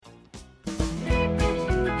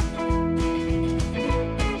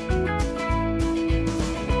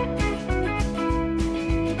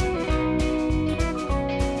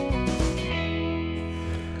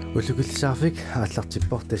Ullukillisaarfik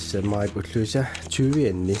aallartippor tassa maip ulluisa 20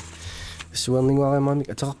 anni. Suarninguarimaamik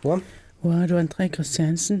ataqarpuam. Du Andre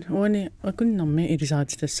Christiansen, uani akunnermi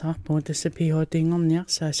ilisaratitassaarpu tassa PhD-ngorniar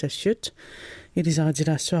saasassut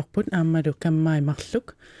ilisaratilaassuarput aammalu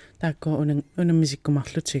kammaimarluk taakko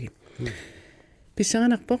unammisikkumarlutigi.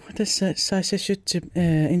 Pissaranarpoq tassa saasassut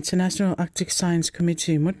International Arctic Science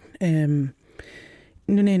Committee mut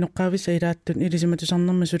nuninoqqaavisa ilaattun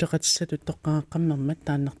ilisimatusarnerma suleqatissatut toqqaqammермат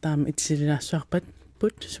тааннартаама итсилилаассуарпат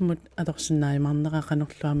пут сумут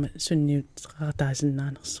аторсиннааймарнеқақанерлуама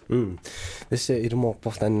сунниутеқартаасиннаанерс Тасса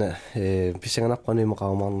илумоорпортанна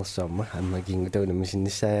писсаганарпанимеқарумаарнерсаама аммагингутауна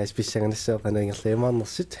мисиннссаагаас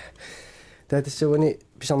писсаганассаоқанаингерлаимаарнерсут таатассуани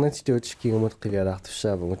писарнатитуут кигумут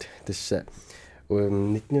қивиалаартуссаавгут тасса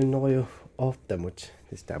нитнуннериу ооптамут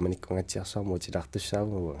тасса тааманиккунгатсиарсаармут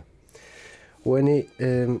илаартуссаавгуа уани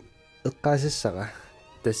эққаасассара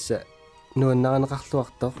тасса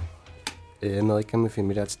нуаннаранеқарлуартор Amerikami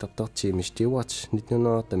familiaattartortiimi Stewart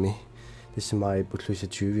 1900-tami тассамаи пуллуса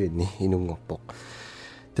 20-ни инунгорпоқ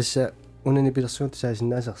тасса унани пилерсуун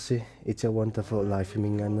тасаасиннаасарси It's a Wonderful Life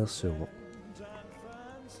имингаанерсууво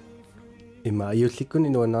има юлликкуни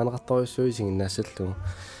нуаннаанеқарторюссуи сигиннаассаллугу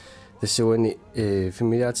тассауани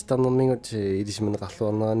familiaattarnermingут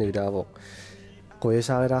илисиманеқарлуарнерани илаавоқ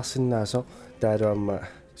қуясаарилаарсиннаасоқ таалуамма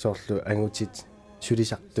соорлу ангутит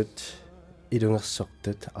сулисартут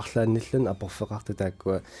илунгерсортут арлаанниллун апорфеқарту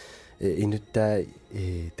тааккуа инуттаа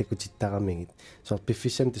такутиттарамигит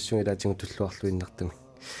сорпиффиссам тассунгилаатингу туллуарлуиннартами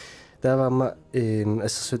тааваама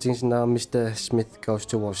ассерсутингсинаараммиста Смит goes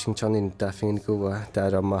to Washington инуттааффигникуа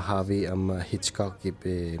таалаама Harvey амма Hitchcock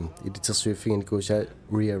илитерсуиффигникууса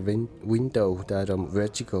Rear Window таалаама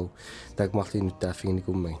Vertigo таакмарли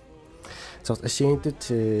инуттааффигникуммаги сорт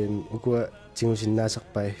асиинтут укуа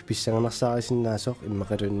тингусиннаасарпай писсаганарсаарисиннаасоқ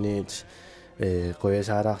иммақалунниит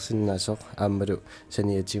qoyasaalаарсиннаасоқ ааммалу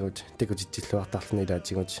саниатигут такутиттиллуартарлни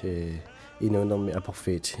илаатигут инуунерми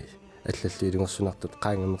апорфиит аллаллу илунгерсунартут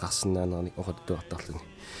qaangamеқарсинаанерник оқаттуартарлуни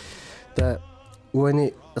та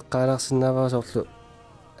уани эққаалаарсинааваасоорлу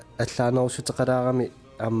аллаанерусутеқалаарами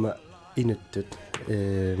аама инуттут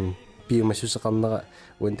биомассусеқарнера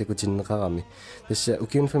уан такутиннеқарами тасса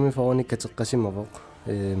укиунфами форониккатеққасимавоқ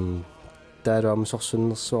таалуама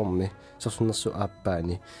сорсуннерсуарми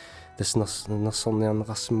ааппаани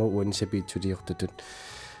таснерсорниарнеқарсимау уани сапиитсулиортутут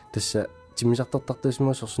тасса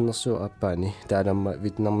тимисартартартусимау сорсуннерсуу ааппаани таалаама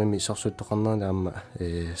витнармими сорсуттоқарнерла аама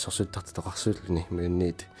сорсуттартитоқарсууллуни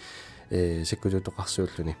муунниит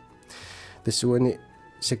саккутутоқарсууллуни тассуани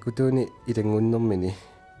саккутууни илангуннэрмини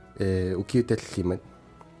укиуталлимат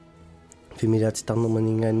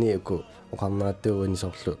фимилаатитарнерманингаанни уку оқарнааттууани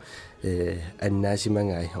соорлу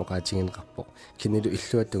аннаасимангай оқаатингинеқарпоқ кинилу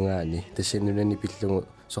иллуатунгаани тассаннунани пиллугу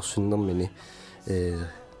сорсуннэрмини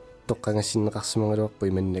тоққангассиннеқарсимангалуарпу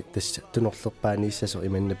иманнак тасса тунерлерпаанииссасо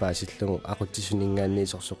иманна паасиллугу ақуттисунингаанни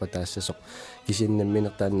сорсоқатаассасоқ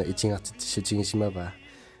кисиннамминертаанна итингаартиттиссутигисимаваа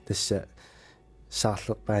тасса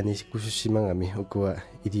саарлерпаанииккусуссимангами укуа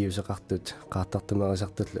илиусеқартут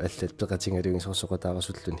qaartartumerisartullu аллат пеқатингалуги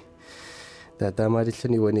сорсоқатаарасуллуни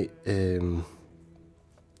таамаалиллуни уани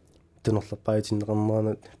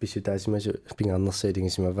тунерлерпаатиннеқарнеранут писсутаасимасу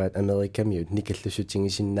пингаарнерсаалингисимаваат америкамиут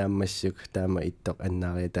никаллусутингисиннааммассук таама иттоқ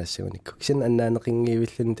аннаариа таассагуникку кисин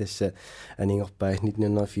аннаанеқингиивиллуни тасса анингорпаа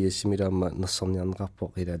 1980-милаама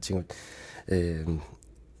нерсорниарнеқарпоқ илаатигут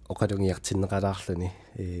оқалунгиартиннеқалаарлуни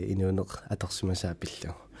инуунеқ аторсимасаа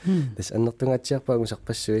пиллу тас аннертунгаатсиарпаагу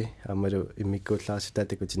сарпассуи аамалу иммиккууллаарсутаа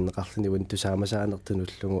такутиннеқарлуни уан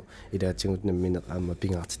тусаамасаанертунуллугу илаатигут намминеқ аама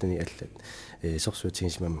пингаартитани аллат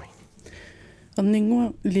сорсуутигисимаммай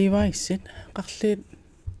орнингуа ливаиссит қарлиит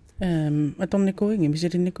аторникуинги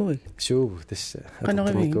мисилинникуиг суу тасса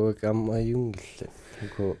аторникуиг аамаюнгилла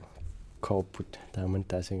уко корпут тааман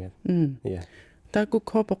таасангат я таку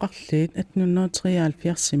корпоқарлиит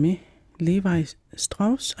 1873-ми Levi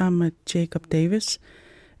Strauss аама Jacob Davis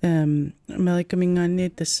Amerikamингаанни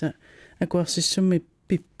тасса акуарсиссумми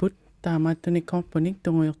пиппут таамааттуни корпоник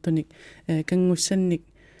тунгуйортуник кангуссанник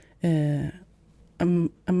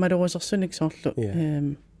аммалорусерсуник соорлу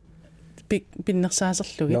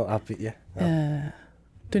пиннерсаасерлуги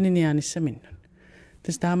туниниааниссаминнут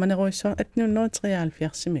тас тааманеруиссоо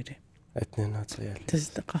 1873-мили 1873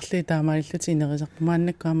 тас қарлии таамааллути инерисарпу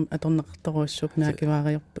мааннаккаама аторнеқарторуассуук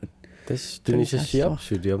наакиваариорпут тас тунисассиар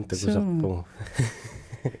сулиам такусарпу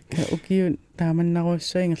укиу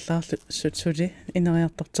тааманнаруиссуингерлаарлу сули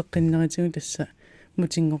инериартортеққиннеритигу тасса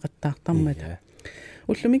мутингоқаттаартармата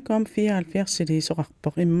уллумиккуам 74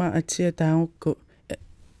 соқарпоқ имма атсиа таагукку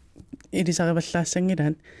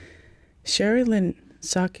илисариваллаассангилаат Sherilyn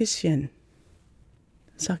Sarkisian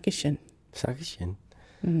Sarkishan. Sarkishan.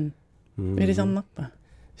 Elisarnarpa.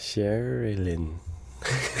 Sherilyn.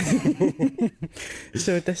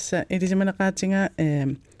 So tässä elisimanaaqaatinga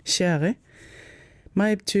Sherry.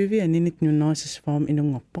 Mai 20 aninit nunnorisisform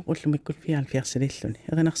inungorpoq ullumikkut 74-lilluni.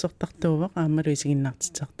 Erinarsortartuuvoq aammalu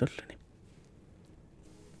isiginnaartitsartulluni.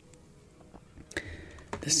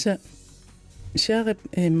 Tässä Sherry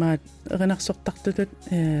maat erinarsortartutut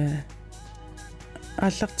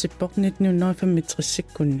аллартиппоқ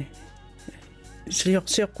 1935-иккунни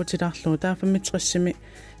сиорсиоққутилаарлуу таафаммитрissimi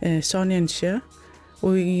Sonian Share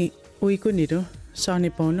уикунилу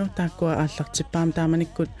Sony Bono тааккуа ааллартиппаам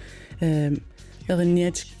тааманиккут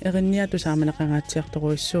эринниату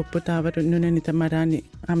сааманеқангаатсиарторуиссууппу таавалу нунани тамалаани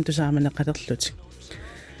аамту сааманеқалерлутик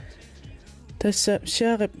тасса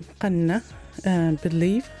Share қанна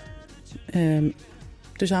believe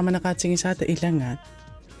тусааманеқаатингисаата илангаат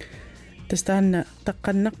тастаанна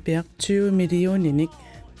таққаннарпиақ 20 миллиониник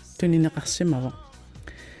тунинеқарсимава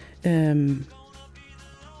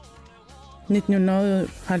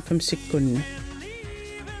 1990-иккунни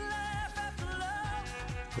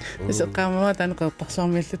исеққаамава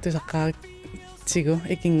танеқартарсуармиллу тусаққаритсигу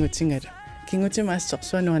икингутингалу кингутима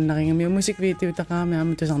ассорсуану аннарингами мусиквидео тақаами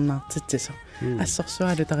аама тусарнаартитсисо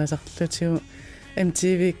ассорсуалу тарисарлутигу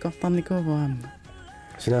MTV иккортарникууваама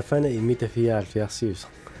синафана имита 74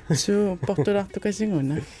 су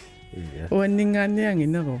портулартукасингуна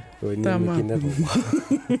уаннингаанниангинеру уаннингаанниангинеру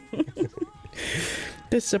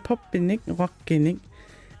тасса поппиник роккиник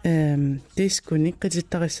дискуник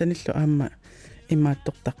қититтариссаниллу аама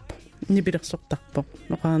имааттортарпо нипилерсортарпо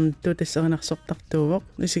ноқарн тутассеринарсортартуувоқ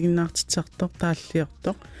исигиннаартитсартоқ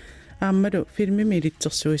тааллиортоқ ааммалу филмими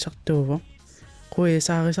илитсерсуисартуувоқ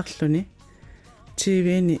қуясаарисарлуни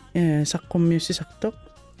TV-ни саққуммиуссисартоқ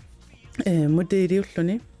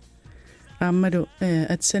модеилиуллуни ааммалу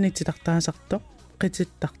атсанититартаасартоқ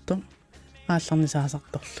қититтартоқ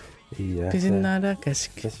аалларнисаасарторлу писиннаалаа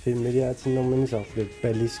касик кас филмилиаатиннэрминисарлу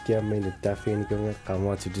палискиаммини тааффиникунга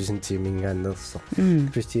qamua 2000 тимингааннерсо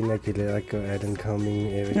Кристина Агилеракко Alan Cumming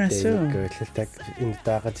Everyday кэллтак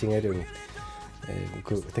интаақатингалуни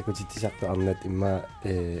ку такутитисарто арнат имма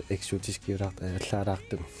экзотискиуларт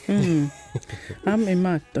аллаалаартум ам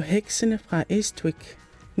имаатто heksene fra Eastwick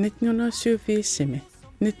 1987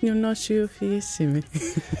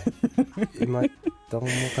 имма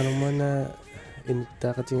тормоқанумана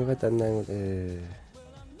интаақатингават аннаангут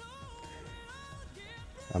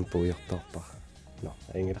ампуйорторпар но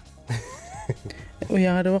ингила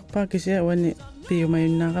уяалуарпаа кися уани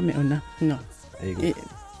пиумаюннаарами уна но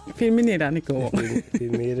филминилааникуу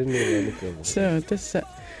so тасса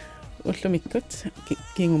уллумиккут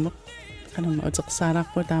кингумеқ канама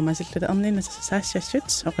утеқсаалаарпу таамасиллута арнина саассассут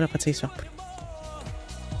оқалақатигисуарпут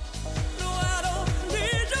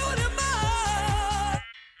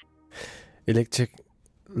Electric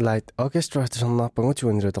Light Orchestra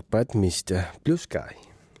тусарнаарпагутуанилутерпаат Mr. Blue Sky.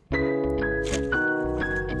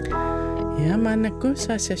 Ja manakku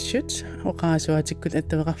saassut oqaasuatikkut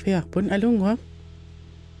attavaqarfiarpun alungua.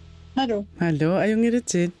 Hallo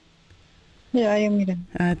ajungilutsit. Ja ajungila.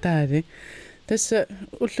 Taali. Tassa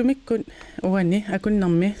ullumikkun uani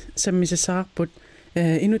akunnarmi sammisassaqarput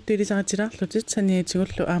inuttilisaratilaarlutit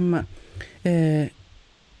saniatsigullu aamma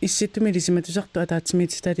исситтумилисиматусарту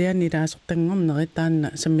атаатсимитсталиани илаасортангорнери таанна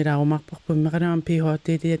саммилаарумаарпарпун меқанаам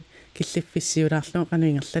пихоотилиат киллиффиссиулаарлуу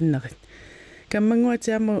қануингерланнерит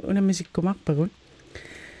каммангуатиаму унамисиккумарпагун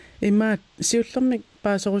имаат сиуллермик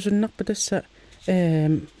паасорусуннарпу тасса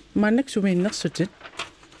маннак сумииннерсутит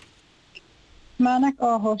маннак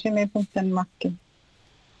оохосимипунтанмарки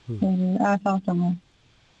аасаартама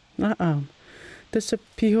тасса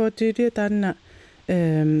пихоотилиа таанна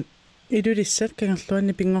илулиссат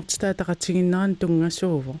кангерлуанни пингортитаатақатсигиннеран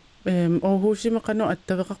тунгассууво оохуусимеқану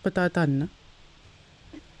аттавеқарпа таатаанна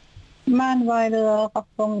маан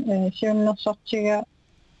вайлеқарпун сиуннерсортига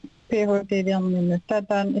пируутилиарнинну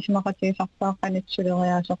таатаан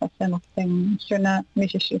исмақатигисарпааққанитсулериаасоқассанертан суна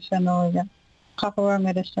мисиссуссанерига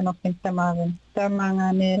қақуангалассанертин тамаавин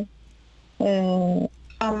таамаангаани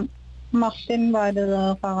марлин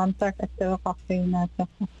вайлеқарантак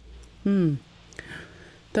аттавеқарфигинаатаққа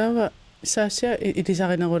тава саасиа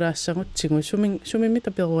илисаринерулаассагутсигу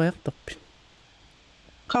сумимита перуаярторпи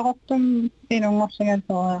қарортум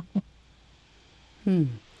инунгорсигалториарпу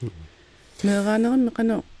неераанерин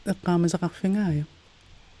меқану эққаамасақарфингааю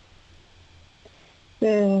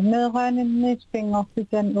неерааниннис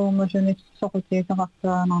пингорситан уумасунис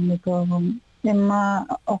соқутиисақартуаанарникуувум имма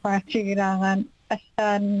оқаатсигилаараан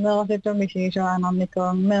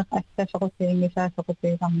ассааннерситумисигисуаанарникуум меқ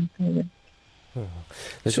ассасоқутиингисаасоқутиисарникуувум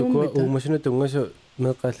Nasukua umasunu tungasu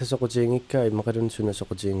meeqaallasaqutiingikkaa imaqalun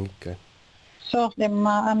sunasaqutiingikkaa.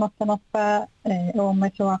 Soorlimma amortanerpaa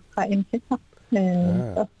uumasuaqqa imsita.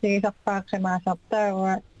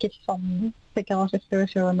 Ossigisarpaaqsimaasartaawa kissormi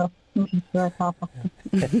sikerussuusuunu missuataarparta.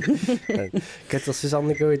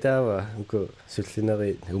 Katersisarnikui taava uku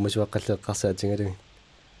sullineri umasuaqqalleeqqarsaatigalugi.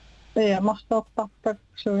 Marsortarpak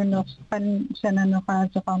suuners qan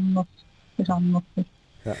sananuqaatiqarners isarnersi.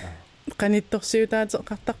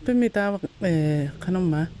 qanittorsiutaateqqartarpimi taava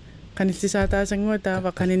qanorma qanillisaataasangua taava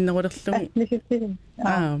qaninnerullerlugu Allisittilin.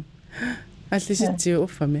 аллиситсиу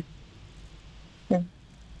уффами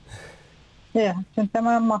Sen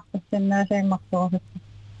tamaammartassinnaasiimmartuarut.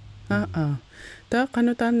 таа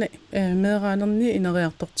qanutaanni meeraanerni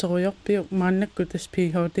ineriartorteruyorpiu maannakku tas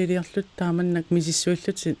PhD-liarlut taamannак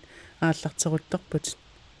misissuullutit ааллартерутторпут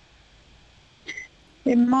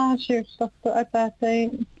Immaasiussartu ataasai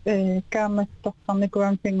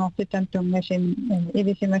kaamattortarnikuan pingorsitan tungasin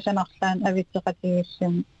ilisimasanarlaan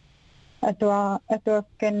avitteqatigiссum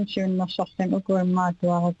atuakkan siunnersorlun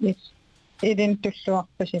ukuimmaatuarut idin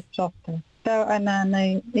tulluarpasit sorta tau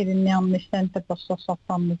anaanai ilinniarmissan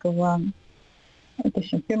tapersorsortarnikuaan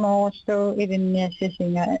tassin pimorullu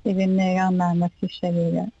ilinniassisinga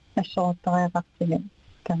ilinniagaarnaamassissaliga assoruttoriaqartiga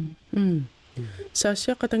kam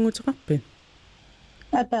saassia qatanguteqarpin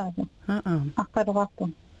ataasa аққалуарту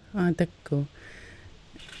такку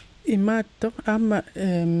имаатто аама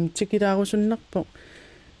тикилаарусуннарпо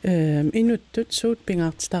инуттут суут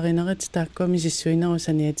пингаартитаринерит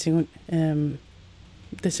тааккуамисиссуинерусаниатсигут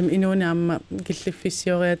тасам инууни аама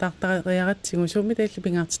киллиффиссиориатартариаратсигу сууми таилли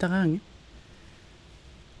пингаартитараанги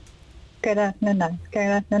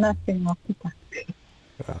каласнанаас пингортита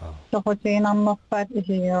сохотиинарнерпаат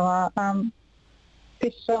исиора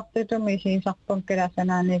писсуартутуми сиисарпун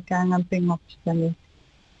каласанааникаангам пингортитами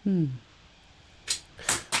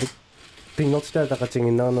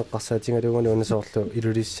пингортитаатақатингиннернеққарсаатингалугуни унасоорлу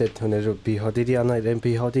илулиссат хуналу PhD-диарна илан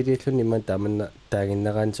PhD-дииллунни иман тааманна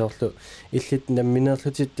таагиннераансоорлу иллит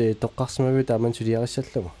намминерлутит тоққарсимаву тааман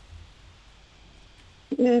сулиариссаллугу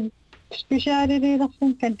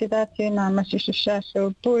специалитетэрсин кандидатсинаамас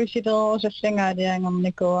иссуссаассуу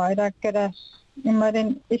пуисидерерусаллингаалиангерникуа илааккалаас ималин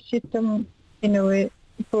исситтум инуи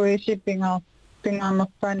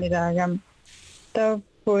пуисиппингаамерпаан илаагам таа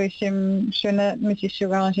пуисим суна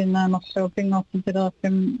мисиссугарисиннаамерлуу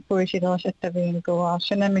пингортитилерпим пуисидерисаттавигникуа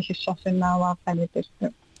суна мисиссорсиннаавааққанитассу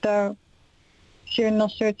таа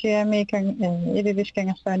сиуннэрсуутиами кан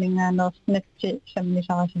илилискангерлуанингаанерс натти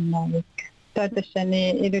саммисарисиннаавик таа тассани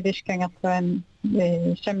илилискангерлуан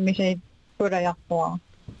саммисаит пулаярпуа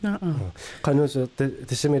qanus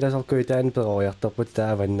tissamilaasorkui taan perooriartorput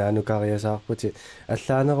taavannaanukaariasаарputi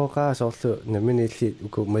allaaneroqaa soorlu naminilli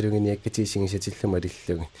uku malunginiakkatiisingisatilluma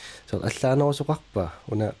lillugi so allaanerosuqarpa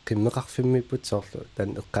una qimmeqarfimmipput soorlu tan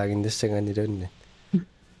eqqaaginnassangannilunni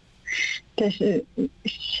tas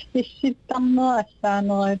issittarnera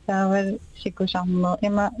allaaneroi taaval sikusarner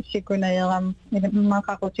ima sikunayeram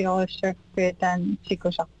immaqaqutiorussuakkuи taan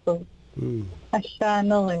sikusarpu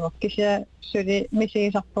allaanerio kisia suli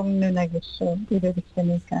misigisarpungnunagussu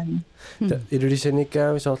ilulissanikkaani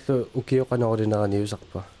ilulissanikkaami soorlu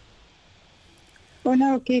ukioqanorilineraniusarpa una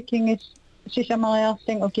ukikingis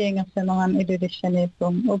sisamariarling ukiingersaneran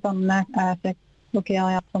ilulissaniippum upernaak aasak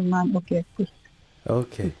ukiariarpummaan ukiakkus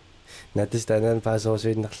okay natistaanan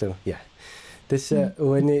paasoorsuinnerlu ja tassa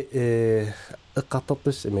uani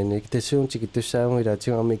eqqartortus imani tassuum tikittussaamu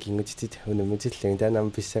ilaatiungarmi kingutitit unumutitlung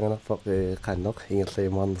taanam pissanganerpoq qaanneq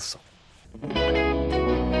ingerliimaarnerso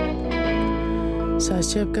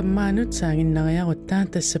saasiap kammaanut saaginnariaruttaa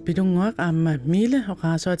tassa pilunguaq aamma miile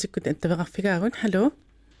oqaasuatikkut attavaqarfikaagun hallo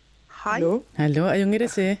hallo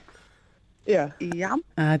ajungilasi Ja.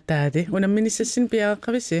 taati unamminissassin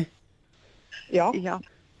piaqaqqavisi Ja.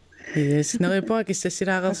 yes naripoa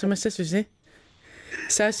kissassilaaqersumassasusi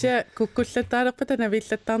saasia kukkullattaalerpata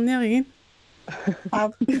naviillattarniarigin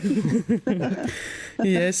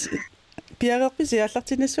yes piaqaqqisi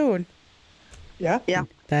allartinassuun Ja.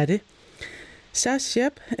 taati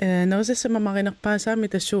saasiap nerisasama marinerpaasaami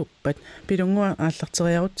tassuuppat pilungua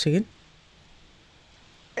aallarteriarutsigin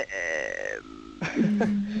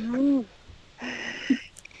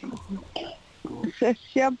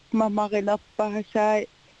Sassiap mamarinerpaasaai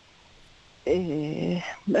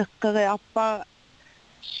eqqeriarpa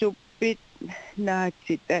suppit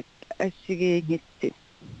naatsitat assigiingitsit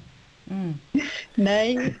nej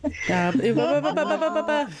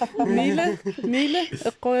Niile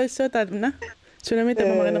eqqoriassuutaatna sunami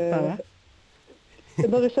tamamarinerpaava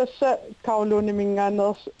Nerisassa kauluni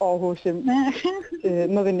mingaaners Aarhusim.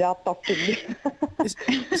 Nerinjartarpilli.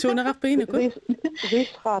 Suunaqarpiginuku.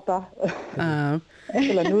 Risretter.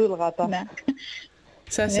 Eller nudelretter.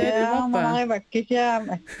 Saasialumorpa. Mamarivakkisiam.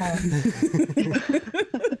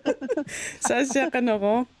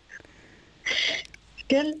 Saasiaqanoro.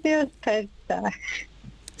 Skeltiuspasta.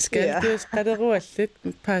 Skaltius qaderuallit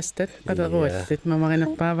paastat qaderuallit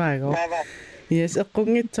mamarinerpaavaago. Yes,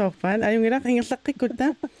 eqqungitsoorpaan ajungilaq ingerlaqqikutta.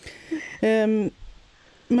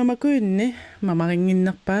 Mamakuinni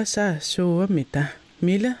mamaringinnerpaa saa suuamita.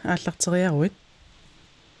 Mila aallarteriaruit.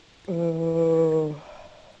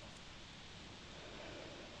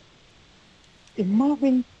 Imma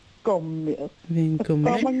vinkommiet. Vinkummi.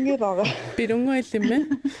 Kamangirara. Pilunguillimme.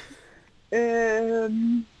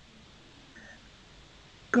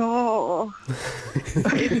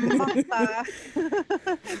 Immata.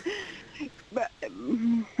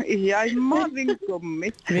 Ja imma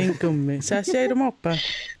vinkommi. Vinkummi. Saasialumorpa.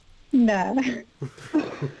 Nää.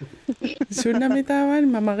 Sunnamitaavan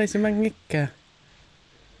mamarisimangikka.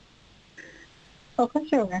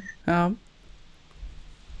 Okasuga. Aa.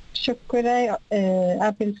 Chokolade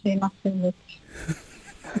appelsinarsillut.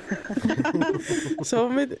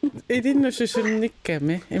 Soomit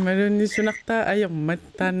idinnususunnikkami imalunnisunartaa ajormat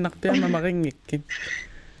taannarpia mamaringikkin.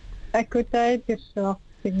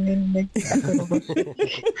 Akutaitissuartinninnik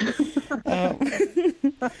akulurus.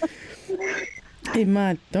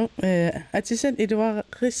 Imaatto atisan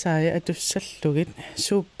iluarissaaya atussallugit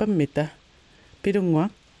suuppammita pilungua.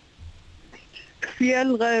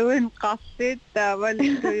 Fjeldreven kraftigt, der var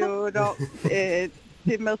lidt jo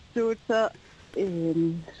timmerstuter,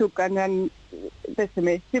 sukangan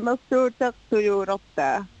besemme timmerstuter,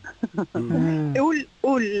 sujurota.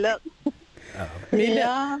 Ulle. Mille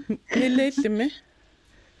illimme?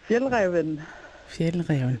 Fjeldreven.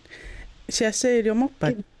 Fjeldreven.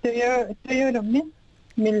 Siasseiliumorpat. Tujurummi?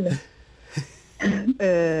 Mille.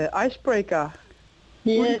 Icebreaker.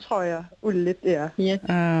 Uldtrøjer. Ullit, ja.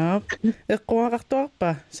 Aa.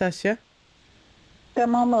 Eqquaqartuarpa Sasha.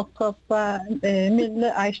 Tamamortorpa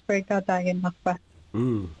mille icebreaker taaginnarpa.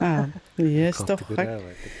 Aa. Yes, torrak.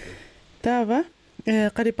 Taava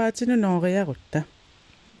qalipaatinu nooriarutta.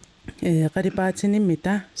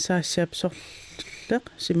 Qalipaatinimita Sasha-psorleq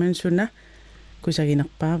simansuna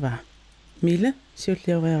kusaginerpaava. Mille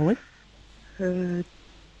siullioriaruit.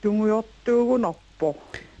 Tungujortuugunorpo.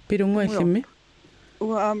 Pilunguillimmi.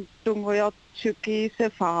 Tungujort tyrkise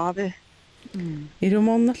farve.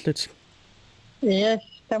 Ilumornerlut. Yes,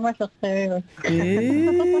 tamasertavivut.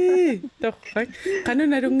 Torrak.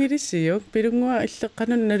 Qanun alungilissiu pilungua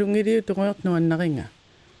illeqqanun alungiliu tuqornuannaringa.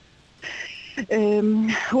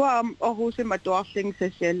 Aarhusim atuarling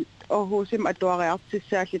sasial Aarhusim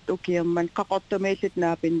atuariartissaallit ukierman qaqortumiillit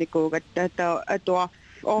naapinikuugat tata atuar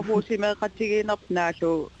Aarhusimeeqatigiinerp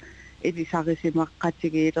naalu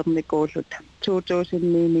ilisarisimaqqatigiilernikuullut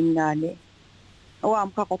 2009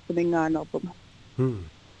 uam qaqortuminngaanerpuma.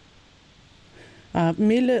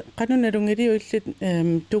 Mille qanun alungiliu illit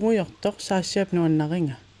tungujortoq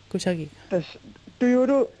saassiapnuannaringa kusagiga.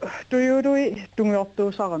 Tuyurui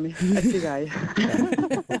tungujortuusarami atigai.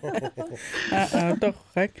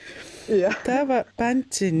 Torrak. Taava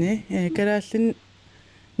pantini kalaallin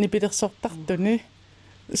nipilersortartuni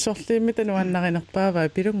sorliimita nuannarinerpaava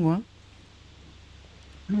pilungua.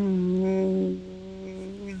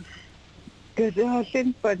 Kalaallin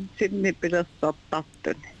pantsin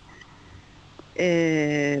nipilersortartuni.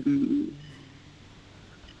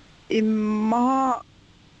 Imma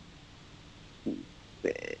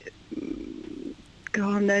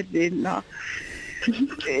Kanadina.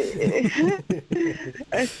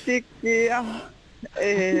 Asikia.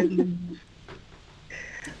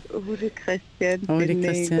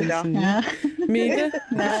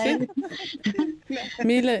 Ullukillisaarfik.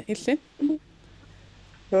 Mille illit?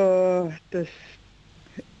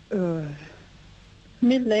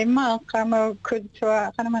 Mille imma qama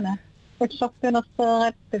kultua qanamana.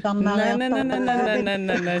 Utsorpinerseerat pisarnaariartorpa.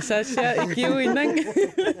 No. Sasha ikiuinang.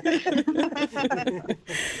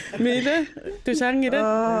 Mille tusangila.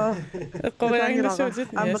 Qoriangilsuutit.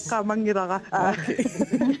 Ammeqqamangilara.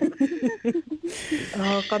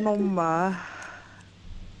 Qanorma.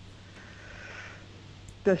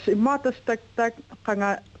 Tas imma tak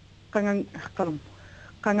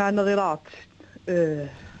qangaanerilaart.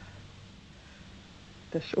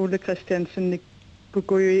 Tas Ole Christiansen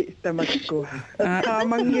pukui tamakku.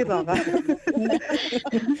 Qaamangilara.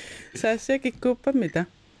 Sasha kikkuuppammita.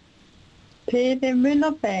 Pede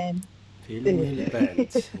Møllerband.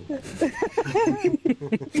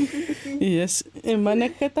 Yes,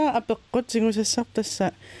 manakkata apeqqut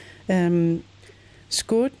singusassartassa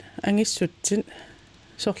Skut angissutsin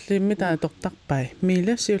sorliimmi taatortarpai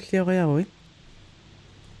miila siullioriaruit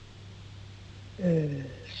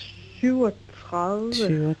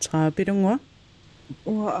 37 pilungua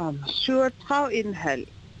 37,5.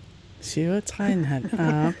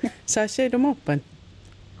 37,5 Sasha ilumorpan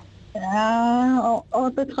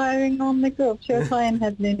Overtrævingerne 37,5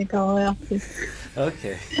 koriarti.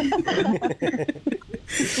 Okay.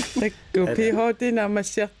 takku PhD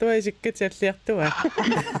namassiartua isikkatialliartua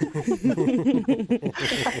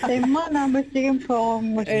Imma namastigen forum.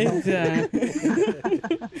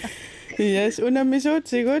 Yes,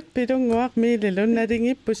 unamisuutigut pilunguaq miililun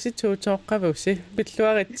nalingippussi tuutoqqavusi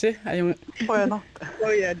pilluaritsi ajung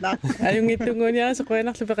ajungittunguuniarasi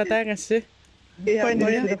qoinarlu peqataangassi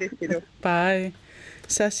pai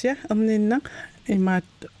Sasha erninnaq imaat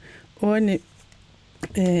uani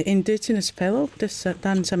Indigenous Fellow tässä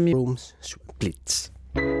tansammi Rooms splits.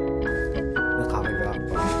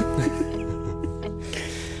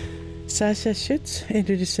 Sasha Schütz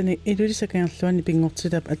ilulissakangerluani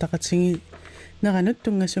pingortilap ataqatingi neranut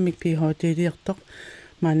tungasumik PhD-liartoq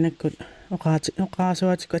maannakkut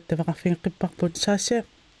oqaasuatikku attavaqarfingeqqipparput Sasha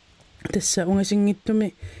tässä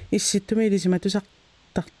ungasingittumi issittumi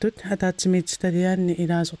ilisimatusartartut ataatimiitstaliaanni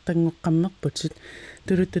ilaasortangoqqammerputit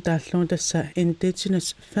tuluttu taalluun tässä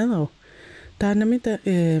Indigenous Fellow taanamita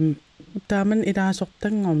taaman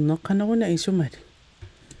ilaasortangorne qaneruna isumali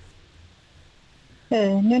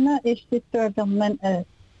Nuna istittuakerman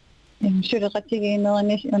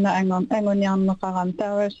suleqatigiinernis una anguniarneqaram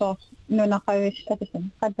taawasoor nunaqavis atasan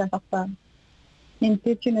qattasarpaa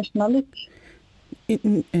Indigenous knowledge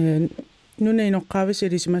nuna inoqqaavis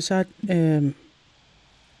ilisimasaat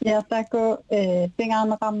Taako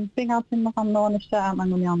pingaartinneqarnernissaam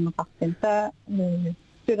anguniarneqartin taa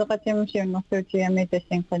suleqatimusiunnertuutiami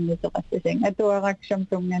tassin qanniteqassasing atuaraksum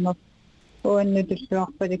tunganer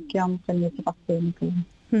uannutulluarpalikkiarneqanniteqartuunikuu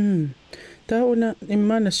taa una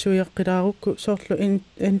immaanassuiaqqilaaruukku soorlu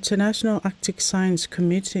International Arctic Science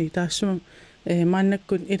Committee taassuma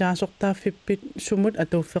maannakkun ilaasortaaffipit sumut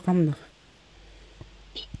atuuffeqarner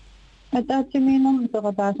Ataatimiinern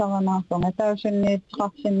peqataasaranaarpung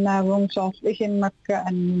atausunniitqarsinnaavung soor isimmakka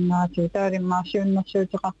anninnaati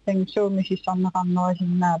taalimmaarsiunnersuutiqarting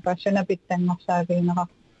suumisissarneqarnerisinnaa passunapittanngorsaavigneqar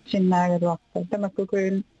sinnaagaluarta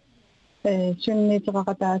tamakkukuil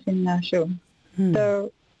sunniiteqaqataasinnaassuu tau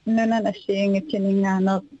nunan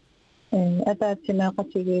assiingitsiningaaner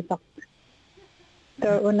ataatimeeqatigiitaq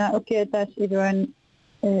tau una ukiataas iluan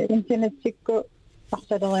internetsikku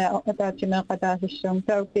Artaleria ataatimeeqataasissuum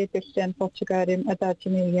taupiitussan Portugalim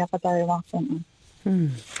ataatimiigiaqataayuartana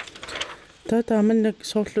taamannak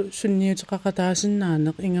soorlu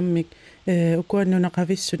sunniuteqaqataasinnaanaq ingammik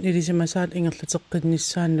ukuannunaqavissut ilisimasaat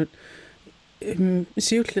ingerlateqqinnissaannut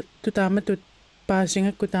siulli tutaamatut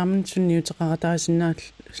paasingakku taaman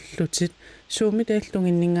sunniuteqaqataasinnaallutit suumi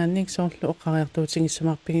taallunginningaannik soorlu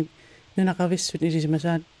oqqariartuutingissamarpigit nunaqavissut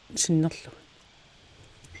ilisimasaat sinnerlu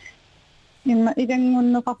Imma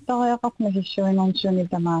idangunneqartariaqarnisissuingernsuni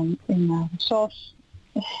tamaan inna source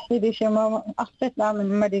idisima artataaman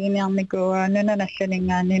maliginiarnikua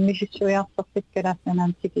nunanassaningaanni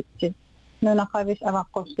misissuiartorpikkalaassanaam tikitsit nunaqavis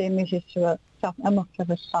avaqqorsiimissua sar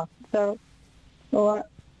amerkavissar so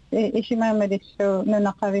isimaamalissu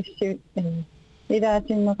nunaqavissi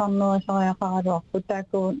ilaatinneqarnerisariaqaraluarpu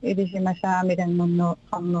taakkuun ilisimasaamilanngurnu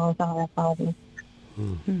qarnerisariaqaralu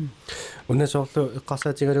Unna soorlu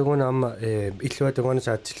iqqarsaatigaluguna amma illuatungana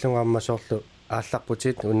saatsillungaamma soorlu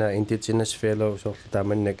aallarputit una Indigenous Fellow soorlu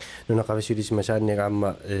taamannak nunaqavisulismasaanniga amma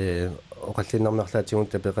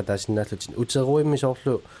oqallinnernerlaatigunta peqataasinnaallutin uteruimmi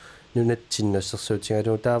soorlu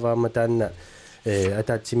nunatsinnersersuutigalu taavaamma taanna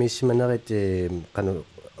ataatimiissimanerit qanu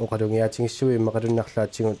oqalungiaatingissui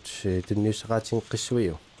maqalunnarlaatigut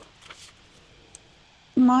tunniussaqaatingeqqissuiu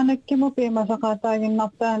maanakkimu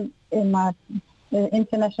piimasaqaataaginnartaan imaat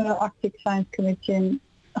International Arctic Science Committee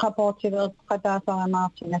rapportileet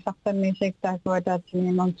qataasaramaartinga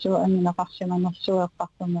sartammiisiktaakkuataatimiinernsuu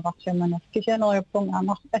anninaqarsimanersueqqartorneqarsimaner kisaneriuppung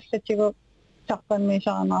amar allatigu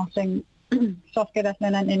sartammiisaramaarting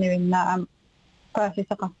sorkelasnanan inivinnaam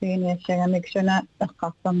qaasisaqartiginiassagamik suna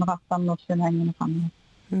eqqartorneqartarnersunaangineqarner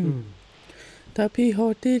taa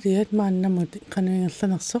PhD-liat maannamut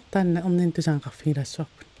qanuingerlanersoq taanna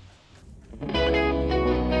ernintusaanqarfigilassuarput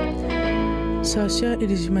Sasha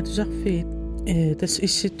ilisimatusarfiit tas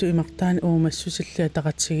issittu imartaan uumassusillia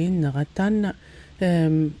taqatsigiinnera taanna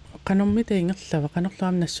qanormita ingerlava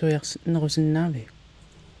qanorluam nassuiarnerusinnaavi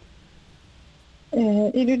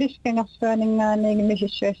iluliskangersuaningaaniigi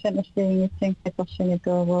misissuassan assiingitsin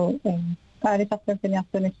katorsinikuugu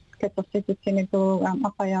aalisartupiniartunis katorsitissinikuugu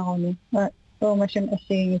aqajaruni uumashun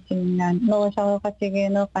assigigitingaan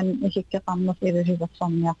nerisariqatigiineeqan isikkeqarners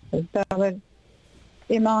ilusiversorniartu taavat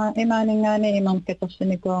imaaningaani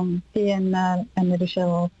imarkatersinikuam tiannaal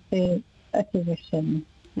analyseerorti akigassanni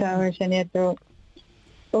taavasaniatu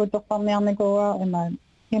utoqqarniarnikuua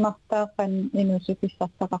imartaaqan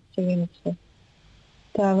inusukissartaqartiginussu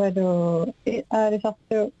taavatu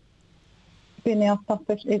aalisartu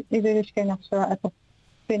piniartartus iluluskangarsua ator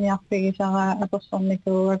piniarpigisaraa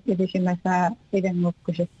atorsornikuuak ilisimasaa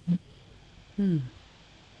ilangukkusakki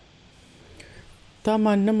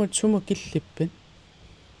taamaannamut sumu killippat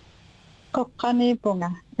qoqqaniipunga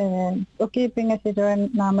ukiipingasituan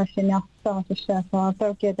naamassiniartarasussaasaa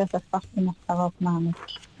taukiatasaqqartinartarornaamak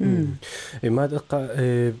имаат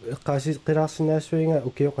эққааси қилаарсинаасуинга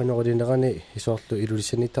укиоқанерулинерани исоорлу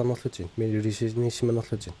илулиссанитарнерлутин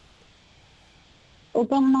милулиссинисиманерлутин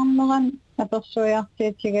упернарнеран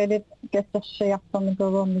аперсуиартиитигалит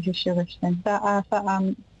кассерсиарторникугуумисиссериссан таа аасаам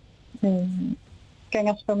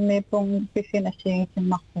кангерсуммииппун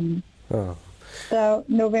писсинассиигитсиммартанни таа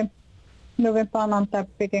novembernan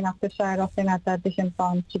tappikingартусаалорсинаатаа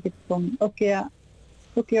дисемберн тикиппун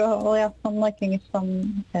укиориарторнеркингиссам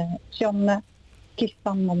сиорна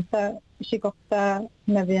киссарнам таа сикортаа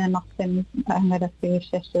навианарсан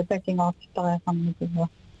ангалаффигиссассу такингоортиттариақарникуа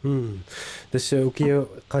тасса укио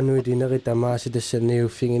кануилинери тамааси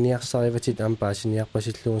тассаниуффигиниарсариватит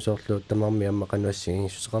ампаасиниарпасиллуун соорлуу тамарми амма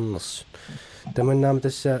кануассигингиссусеқарнерс таманнаама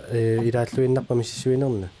тасса илааллуиннарпами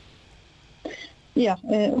сиссуинерна Ja,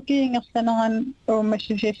 ukiingertaneran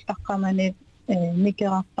uummassусииллаққаманит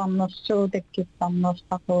микерартарнерсуу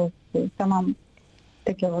таккиттарнерсақу тамам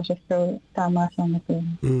такерусассуу таамаасарнакуу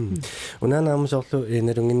унанаамусоорлу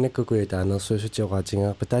налунгиннаккукуи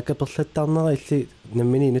таанерсуусутиораатингаа патааккаперлаттарнера илли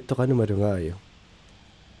наммини инуттоқанумалунгааю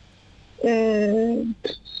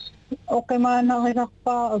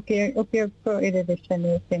оқимаанериларпаа укиукку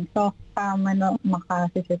илалиссаниуттин сооққаамана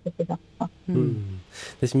мақаасисутусиларпа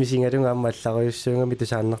тас мисингалунга амма алларуйуссуунгами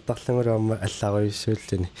тусааннартарлангулу амма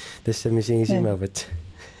алларуйуссууллуни тасса мисингисимават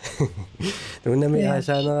нунами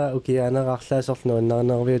аасаанера укиаанераарлаасорлу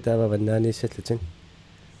аннарнервиу таава ваннааниссаллутин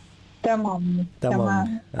тамам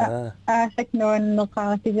аасак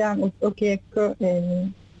нуаннеқаратигаам укиакку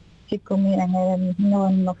сиккуми ангалами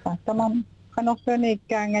нуаннеқа тамам канорсуни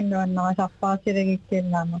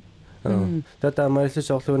иккаангannуаннерасарпаатилагиккииннаама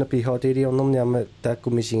татаамааллусоорлуна пихотилиорнерниарма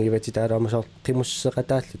тааккумисингивати таалаамасоор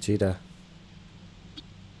қимуссеқатааллутила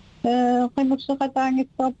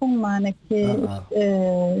qimmusseqataangittorpummaanakki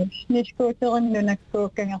snishkuuterununakku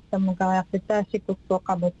kangertammukaariartu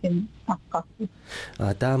taasikukkuoqamutin aqqartu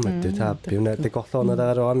тааматту тааппи уна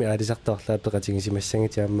такорлоорнелаалуарами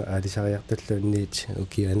аалисартоорлааппеқатингисимассангитиамма аалисариарталлуунниит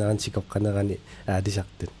укианаантикоққанерани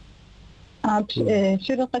аалисартут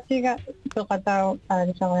сулеқатига пеқатау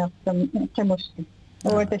аалисариартам qimmussi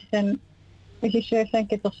уатассан исиссуасан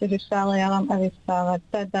китерсусуссаариарам ависсаарат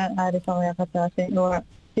тата аалисариақатааси уа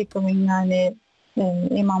тиккумингаани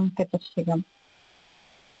имам китерсигам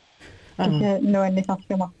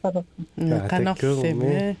нуаннисарсимарталерпа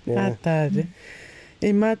канарлиме таатаади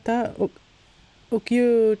имата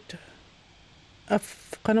укиут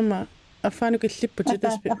канама аффаанук иллиппути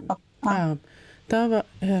таспи таава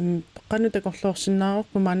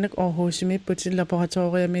канутакорлоорсинаарпу мааннак орхуусимиппути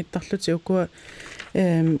лабораториамииттарлути укуа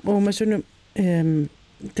уумасуну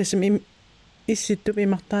тасми исситтуп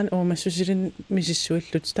имартаан уумассусилин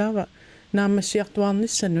мисиссуиллут таава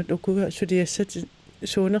наамассиартуарниссанут укуга сулиассати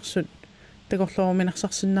суунерсут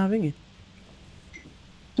такорлоорминарсарсинаавиги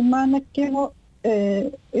тумаанаккигу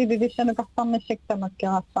илилиссанукартарниссак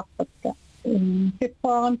тамаккераассарпакка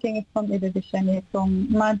фебруарин кингиссам илилиссанииккум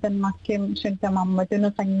маатанмарким сунтамарма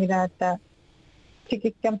тунеқангилаата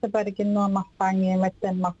тикиккам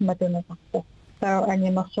сапаликиннеэмарпаангиаматтанмарма тунеқарта таа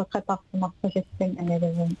анимерсеқатарсимарпасассин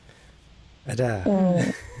ангалавун ада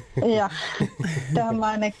ja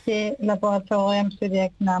таамаанакки лабораториум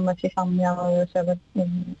студиак наамасисарниаруйусават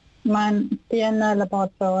маан тиана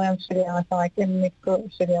лабораториум студиарасарак иммикку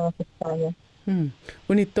студиарасаттаая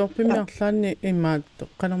унитторпимиарлаанни имаат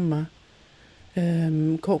канарма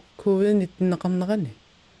COVID-19 неқарнерани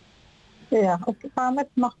ja qaamat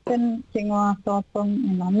martin tinguaartorpum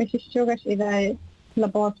mississugas ilai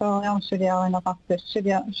laboratorium studiarinaqartus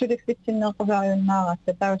suliffitsinnequsariunnaarat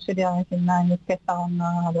tausuliarisinnaani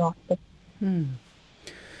kassarunnaaraluartu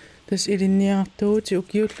тас илинниартуути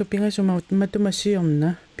укиуллу пингасумаут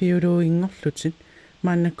матумассиорна биологингорлутит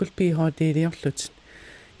мааннаккул пихотилиорлутит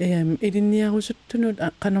илинниарусуттунут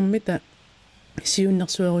канормита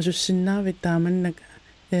сиуннерсуерусуссиннаавит тааманнак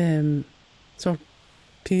сор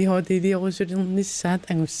пихотилиорусулернissaat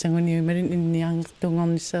анgussагуниумалин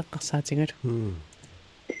инниарнгертунгорнissaаққарсаатигалу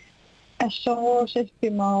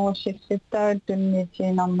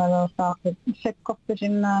Assuruusippimaruussissitaatunniitiinarnaluusaaqit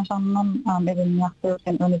sakkortusinnaasarnam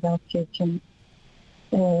aamilunniartuusan universitetin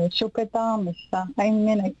sukataarmissa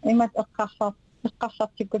aimmin imat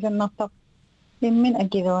eqqarsartikkusannartaq immin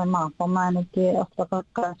akiluimaarpormaanukki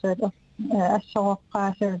ortoqaqqaasuut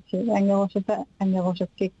assoroqqaasuuti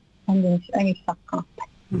angerusukkik angissaqqaarta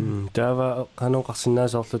taava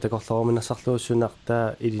qanoqarsinnaasoorlu takorlorminassarluussunartaa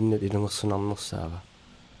ilinnut ilungersunarnersaava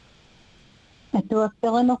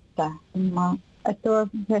atuapperinorta imma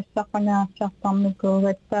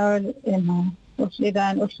atuappessaqqanaartartarmikuugattaul ima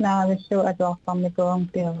usidaan usnaavissu atuartarmikuun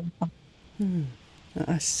pirusa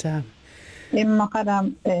Assaam. иммакала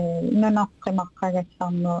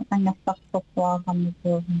нунаққимаққагассарнуу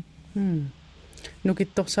ангассарсорпуаақарникуун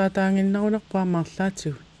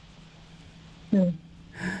Nukittorsaatanginnarunerpuamaarlaatu.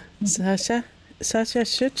 Sasha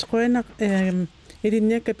shut qoinaq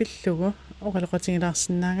ilinniakka pillugu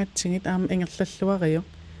oqaloqatingilaarsinnaagatsigit aam ingerlalluariu.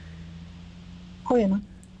 Qoina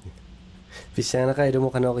Fissaaneqa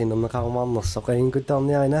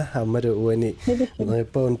ilumuqanoqinnerneqarumaarnersoqainkuttaarniarina aammalu uani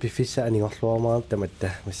nerippaun piffissa aningorluarmaart tamatta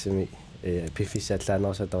massami piffissa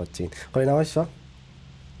allaanersataratsigin qoinarissa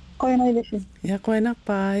qoina ilisi Ja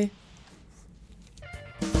qoinarpai.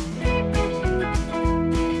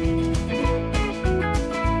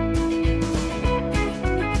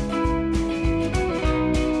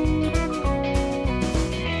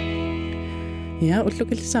 Ja,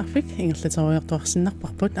 Ullukillisaarfik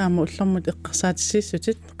ingerlatoriartuarsinnarparput aama ullermut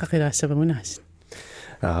eqqarsaatissiissutit qaqilaassavagunaasin.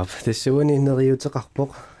 Tassuuni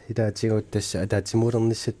inneriuteqarpoq ilaatigut tassa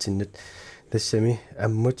ataatimuulernissatsinut tassami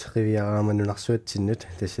ammut riviaraamanularsuatsinnut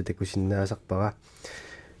tassa takusinnaasarpara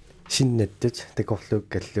sinnattut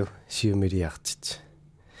takorluukkallu siumiliartit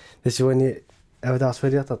tassuuni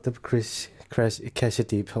avataarsualiartartup Chris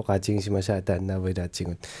Cassidy poqaatigisimasa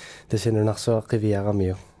taannaavulaatigut tassanunarsuaq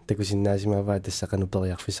riviaramiu takusinnaasimaavaa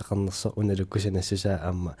tassaqanuperiarfisaqarnerso unalukkusanassusaa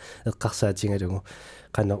aamma eqqarsaatigalugu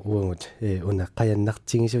qana uangut una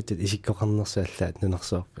qajannartigisut isikkoqarnersuallaat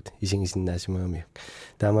nunarsuarput isingisinnaasimaamiuk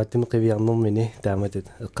taamaattumi qiviarnermini taamatut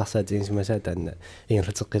eqqarsaatigisimasa taanna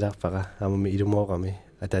ingerlateqqilaarpaqa aamami ilumooqami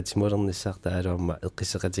ataatimuulernissaq taaluamma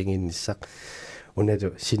eqqisseqatigiinnissaq unalu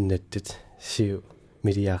sinnattut siu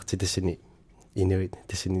miliarti tassani inuit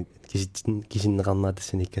tassani kisinneqarnaa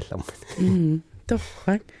tassani ikkallarma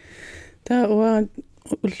Torrak. Taa uan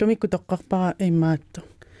ullumikku toqqarpara immaattu.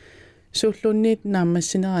 Suulluunniit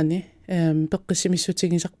naammassinерани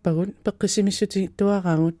peqqissimissutigisarpagun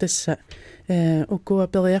peqqissimissutituaraangut tassa ukkuwa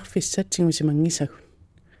periarfissat tingusimangisagun.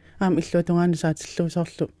 Aam illuutungaanu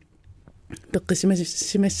saatilluusorlu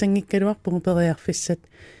peqqisimassangikkaluarpugu periarfissat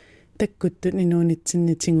takkuttun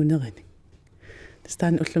inuunitsinni tingunerini.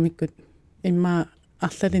 Tastaan ullumikkut imma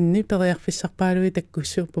arlalinni periarfissarpaalui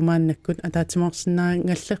takkussuu pumaannakkut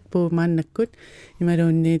ataatimaorsinnaangallerpuu maannakkut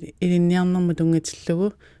imaluunniit ilinniarnermu tungatillugu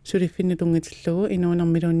suliffinni tungatillugu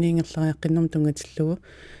inuunermiluunniingerlariaqqinnermu tungatillugu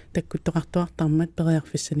takkuttoqartuartarmat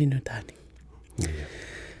periarfissaninutaani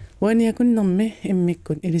waniakunnermi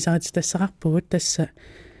immikkut ilisaritassaqarpugut tassa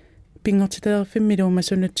pingortiteerfimmi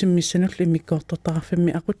luumasunutsimmissanullu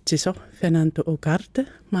immikkoortortarfimmi aqutsiso Fernando Ugarte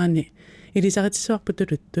maani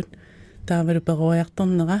ilisaritissuarputuluttut taavalu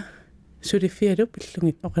peruajarternera suliffialu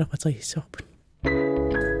pillungit oqaloqaterigissuarput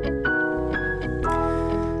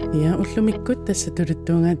ja ullumikkut tassa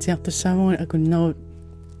tuluttuungaatiartussaamugun akunneru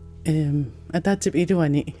ataatip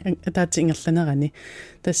iluani ataatsi ingerlanerani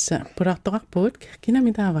tassa pulartoqarpugut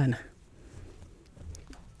kinami taavaana.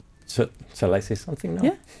 So, shall I say something now?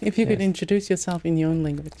 Yeah, if you could introduce yourself in your own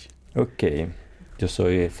language. Okay, yo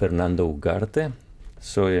soy Fernando Ugarte,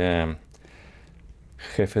 soy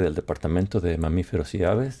jefe del Departamento de Mamíferos y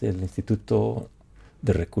Aves del Instituto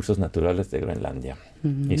de Recursos Naturales de Groenlandia.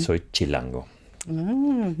 Y soy chilango.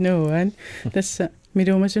 No one. Tässä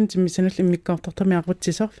miruumasun timmisanul immikkoortortami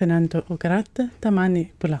aqutsisor Fernando Ugarte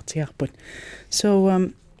tamani pulartigarput. So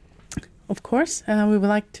of course we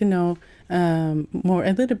would like to know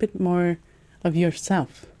a little bit more of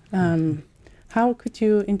yourself. How could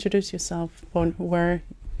you introduce yourself on where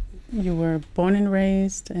you were born and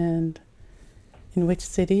raised and in which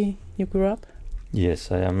city you grew up?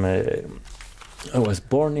 Yes, I was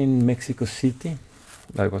born in Mexico City.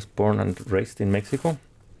 I was born and raised in Mexico,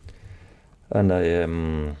 and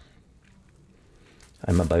I'm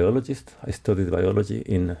a biologist. I studied biology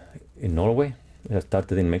in Norway. I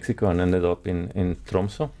started in Mexico and ended up in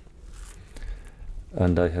Tromsø.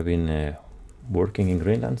 And I have been working in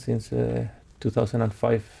Greenland since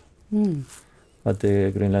 2005 at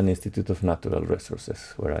the Greenland Institute of Natural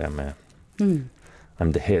Resources, where I am.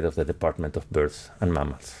 I'm the head of the Department of Birds and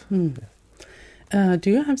Mammals. Do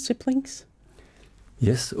you have siblings?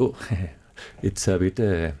 Yes, it's a bit.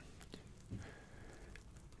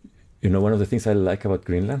 One of the things I like about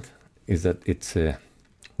Greenland is that it's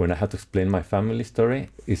when I have to explain my family story,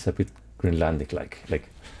 it's a bit Greenlandic, like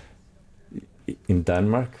in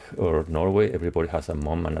Denmark or Norway, everybody has a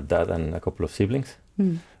mom and a dad and a couple of siblings,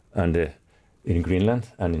 and in Greenland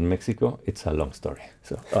and in Mexico, it's a long story.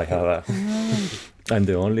 So I have I'm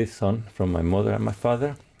the only son from my mother and my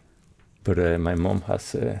father, but my mom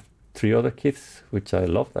has 3 other kids, which I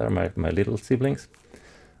love. They're my little siblings,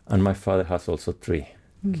 and my father has also 3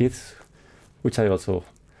 kids, which I also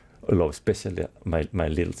love, especially my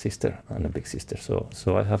little sister and a big sister. So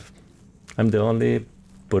I'm the only,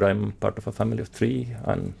 but I'm part of a family of 3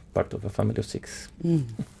 and part of a family of 6.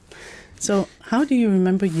 So how do you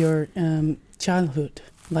remember your childhood?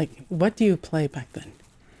 Like, what do you play back then?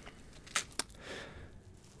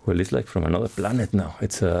 Well, it's like from another planet now.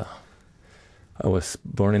 I was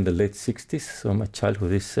born in the late 60s, so my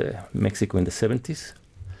childhood is Mexico in the 70s.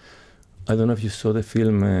 I don't know if you saw the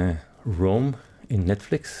film Rome in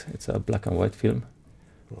Netflix. It's a black and white film.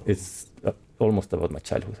 It's almost about my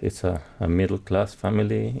childhood. It's a middle-class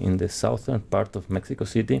family in the southern part of Mexico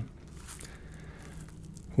City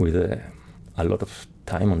with a lot of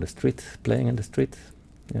time on the street, playing in the street,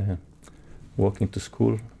 walking to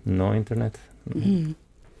school, no internet.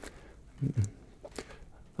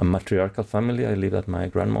 A matriarchal family. I lived at my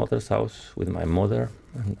grandmother's house with my mother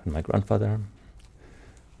and my grandfather,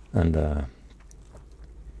 and a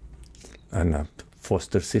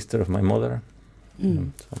foster sister of my mother.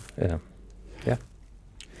 So, yeah.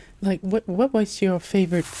 Like, what was your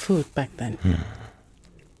favorite food back then?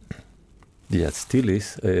 Yeah, it still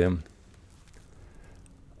is.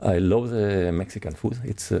 I love the Mexican food.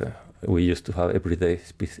 It's we used to have every day.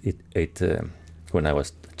 Ate when I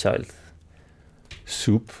was a child.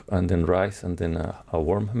 Soup and then rice and then a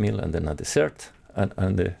warm meal and then a dessert,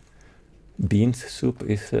 and the beans soup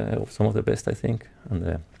is some of the best, I think.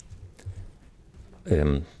 And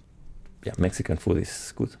Mexican food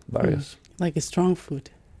is good, various. Like a strong food.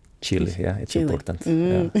 Chili, it's Chili. important.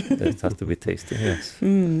 It has to be tasty. Yes.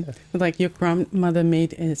 Like your grandmother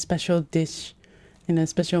made a special dish in a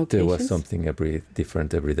special occasion. There was something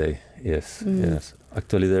different every day. Yes, yes.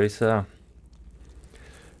 Actually, there is a.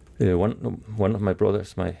 One of my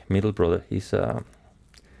brothers, my middle brother, he's an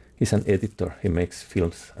editor. He makes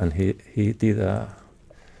films, and he did a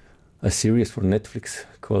series for Netflix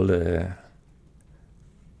called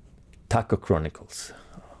Taco Chronicles,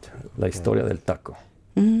 La Historia del Taco.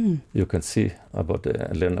 You can see about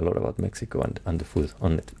learn a lot about Mexico and the food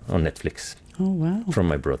on Netflix. Oh wow! From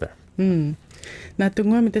my brother. Nā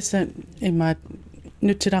tungua mi tässä ima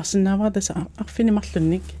nyt sidarsinnaavaa tässä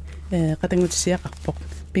arfinimarlunnik qatangutisiaqarpoq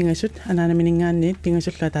pingasut anaanaminingaanniit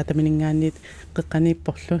pingasullu ataataminingaanniit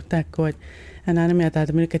qeqqaniipporlu taakkuat anaanami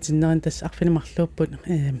ataataminikkatinnerin tässä arfinimarluupput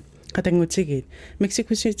qatangutigiit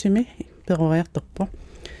Mexico-sitimi peruariartorpo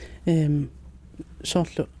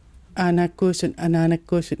soorlu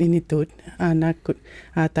anaanakkuusut inituut aanaakkut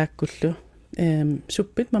aataakkullu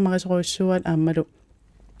suppit mamarisoruissuat aammalu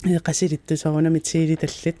qasilittusorunamit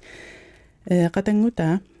siilitallit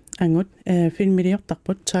qatangutaa angut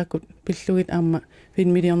filmiliortarput saakut pillugit aamma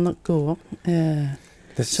filmiliornerkuuq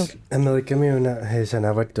tässä Amerikamiuna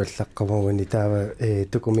heisanavat tullaqqamuuni taava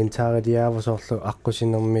dokumentaaridiaavasorlu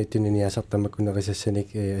aqqusinermi tuniniasartamakunerisassanik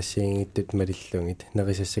assiingittut malillungit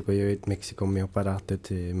nerisassakujuit Mexikommiorpalaartut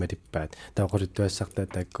malippaat taaquluttuassarta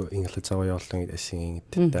taakku ingerlateriorlungit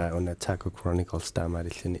assiingittut taa una Taco Chronicles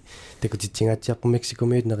taamalilluni takutitsingaatiaqqu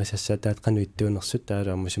Mexikommiut nerisassaa taat qanuittuunersut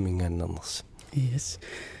taalaammusumingaannernersa. Yes.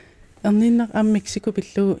 Anninnar Mexico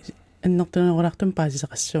pillu annertunerulartum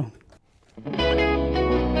paasisaqassuu.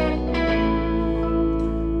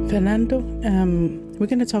 Fernando, we're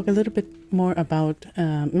going to talk a little bit more about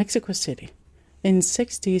Mexico City. In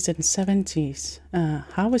 60s and 70s,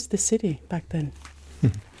 how was the city back then?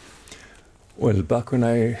 Well, back when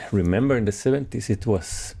I remember in the 70s, it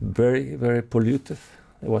was very, very polluted.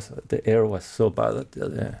 The air was so bad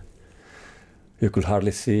that you could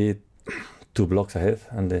hardly see 2 blocks ahead,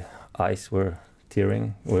 and the eyes were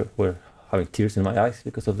tearing. Were having tears in my eyes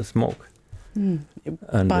because of the smoke.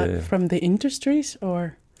 But from the industries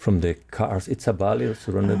or? From the cars. It's a valley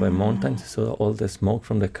surrounded by mountains, so all the smoke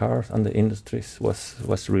from the cars and the industries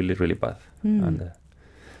was really, really bad. And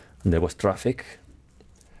there was traffic.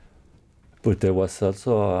 But there was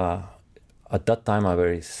also, at that time, a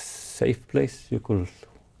very safe place. You could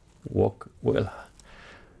walk,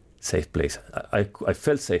 safe place. I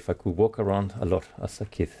felt safe. I could walk around a lot as a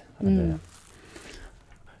kid. And,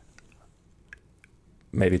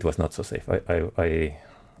 maybe it was not so safe.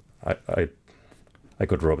 I I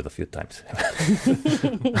got robbed a few times.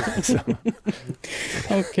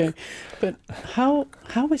 Okay, but how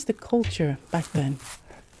was the culture back then?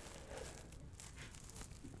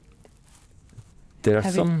 There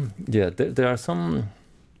are there are some.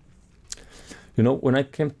 You know, when I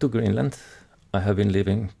came to Greenland, I have been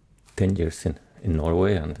living 10 years in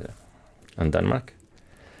Norway and Denmark.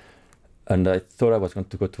 And I thought I was going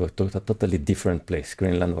to go to a totally different place.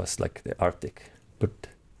 Greenland was like the Arctic. But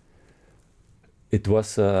it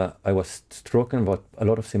was, I was struck about a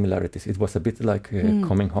lot of similarities. It was a bit like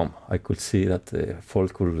coming home. I could see that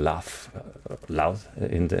folk could laugh loud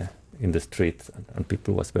in the street, and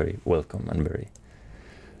people was very welcome and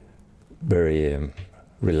very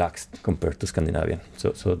relaxed compared to Scandinavian.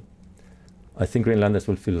 So I think Greenlanders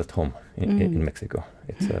will feel at home in Mexico.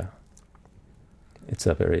 It's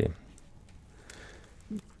a very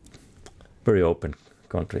open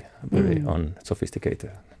country, very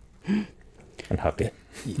unsophisticated and happy.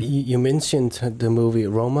 You mentioned the movie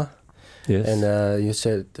Roma. Yes. And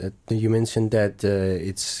you mentioned that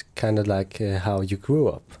it's kind of like how you grew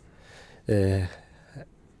up.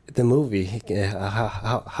 The movie,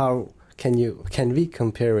 how can we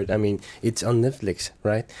compare it? I mean, it's on Netflix,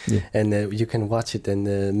 right? Yeah. And you can watch it, and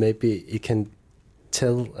maybe you can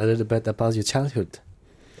tell a little bit about your childhood.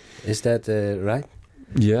 Is that right?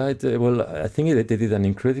 Yeah, well, I think they did an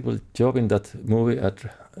incredible job in that movie at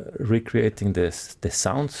recreating the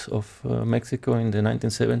sounds of Mexico in the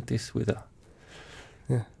 1970s with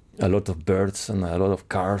a lot of birds and a lot of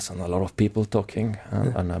cars and a lot of people talking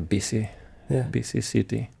and a busy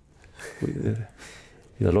city with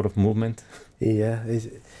a lot of movement. Yeah, it's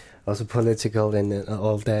also political and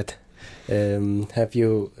all that. Have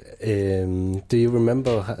you? Do you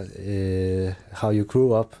remember how you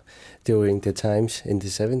grew up during the times in the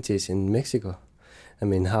 70s in Mexico? I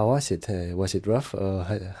mean, how was it? Was it rough, or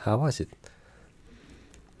how was it?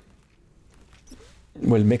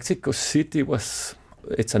 Well, Mexico City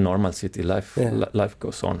it's a normal city. Life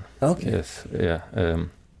goes on. Okay. Yes, yeah.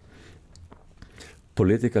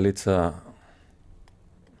 Politically, it's a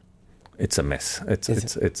mess.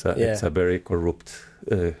 It's a very corrupt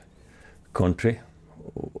country.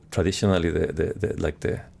 Traditionally,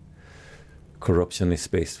 the corruption is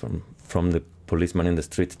based from the policeman in the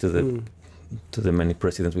street to the many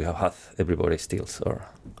presidents we have had. Everybody steals,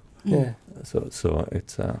 so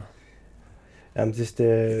it's. I'm just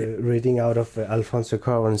reading out of Alfonso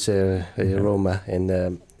Cuarón's Roma,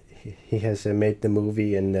 and he has made the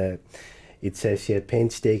movie, and it says here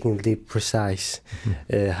painstakingly precise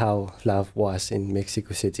how life was in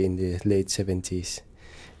Mexico City in the late 70s.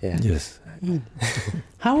 Yeah. Yes.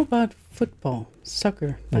 How about football,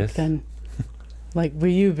 soccer back then? Like, were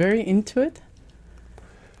you very into it?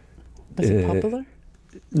 Was it popular?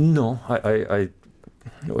 No,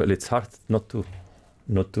 well, it's hard not to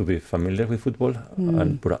be familiar with football,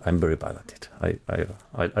 but I'm very bad at it.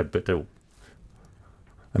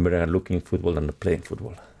 I'm better at looking at football than playing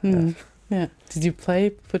football. Yeah. Did you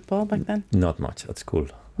play football back then? Not much at school.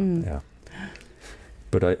 Yeah.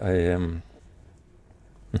 But I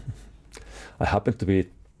happened to be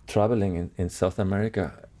traveling in South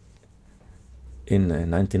America in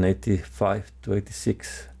 1985 to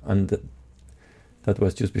 86, and that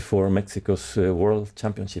was just before Mexico's World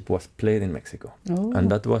Championship was played in Mexico. Oh. And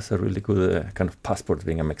that was a really good kind of passport,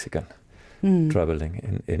 being a Mexican,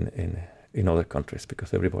 traveling in other countries,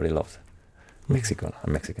 because everybody loves Mexico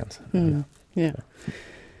and Mexicans. Yeah.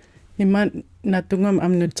 Imma natungam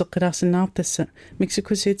amnutseqqilаарsinnaartassa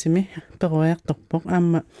Mexico City mi peruiartorpoq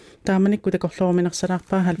aamma taamanikku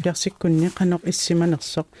takorluuminersalaarpaa 70-sikkunni qanoq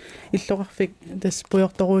issimanersoq illoqarfik tas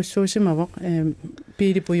puyortoruussuusimavoq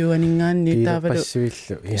piilipujuaningaanni taavalu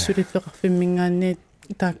sulilleqarfimmingaanni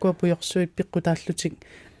taakkua pujorsuit piqqutaallutik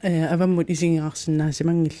avammut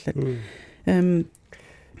isingeraarsinnaasimanngillat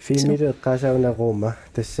Filmide qaasauna Roma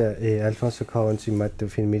tassa Alfonso Cuarón simmattu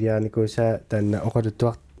filmiliaanikuusaa tanna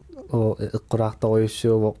oqaluttuart o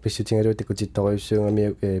eqqulaartoriussuuvoq pissutingaluutikutittoriussuungami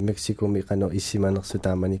Mexico miqano issimanersu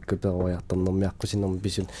taamanikku peruiartornermiaqqusиннэрми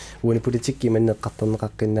pisun uuni politikki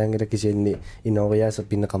manneqqartorneqaqqinnaangala kisianni inoriaaser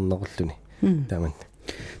pineqarnerulluni taaman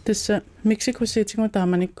tassa Mexico City-ngu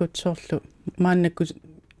taamanikkuut soorlu maannakku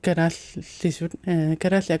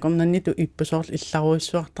karaalliakornannitu ippusoorl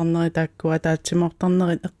illaruissuartarneri taakkua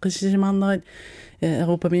taatsimortarnerit eqqisisimaarnerit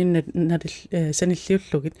Europaminna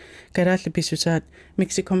sanilliullugit karaalli pissusaat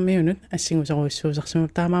Mexikommiunut assinguseruissuusarsimu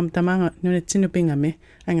tamaanga nunatsinu pingami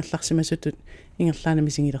angerlarsimasutut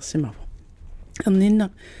ingerlaanami singilersimavu erninna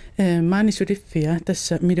maani suliffia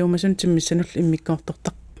tassa miluumasun timmissanull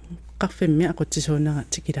immikkoortortaqarfimmi aqutsisuunera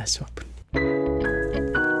tikilaassuarput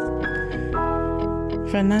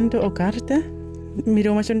Fernando Ugarte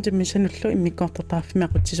Mirumasun timmisanullu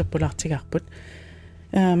immikkortartaaffimequtisorpulartigarput.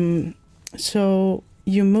 So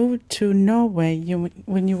you moved to Norway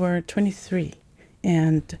when you were 23,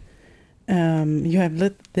 and you have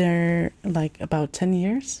lived there like about 10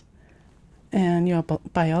 years, and you're a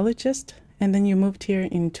biologist, and then you moved here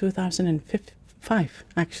in 2005,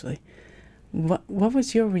 actually. What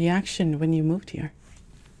was your reaction when you moved here?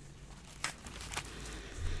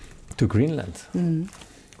 To Greenland? Mm.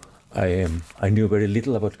 I knew very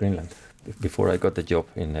little about Greenland before I got the job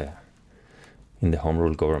in the home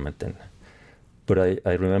rule government then. But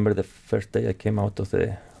I remember the first day I came out of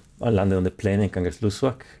I landed on the plane in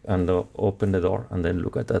Ullukillisaarfik and opened the door and then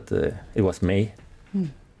look at that, it was May. Mm.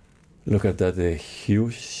 Look at that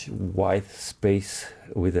huge wide space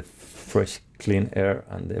with the fresh clean air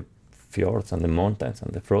and the fjords and the mountains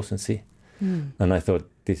and the frozen sea. Mm. And I thought,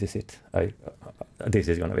 this is it. This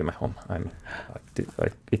is going to be my home.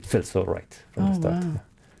 It felt so right from the start. Wow.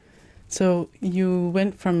 So you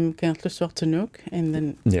went from Ullukillisaarfik to Nuuk, and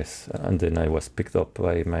then... Yes, and then I was picked up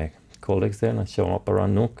by my colleagues there and shown up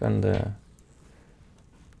around Nuuk and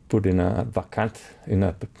put in a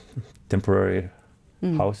temporary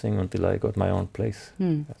housing until I got my own place.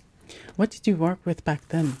 Mm. Yes. What did you work with back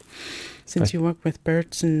then? Since you work with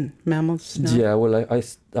birds and mammals now? Yeah, well, I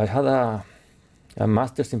had a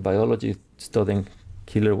master's in biology studying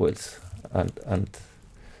killer whales and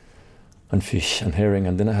fish and herring,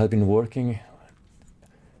 and then I had been working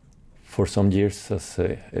for some years as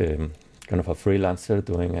a kind of a freelancer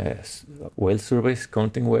doing whale surveys,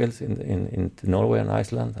 counting whales in Norway and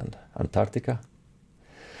Iceland and Antarctica.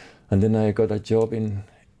 And then I got a job in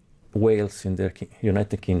Wales in the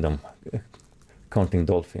United Kingdom, counting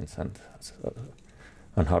dolphins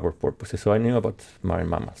and harbor porpoises. So I knew about marine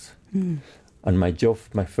mammals. Mm. And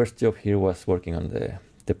my first job here was working on the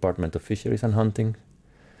Department of Fisheries and Hunting,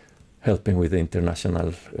 helping with the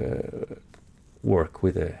international work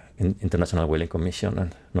with the International Whaling Commission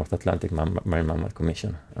and North Atlantic Marine Mammal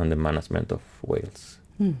Commission and the management of whales.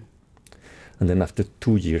 Mm. And then after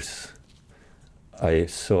 2 years, I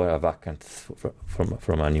saw a vacant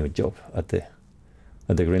from a new job at the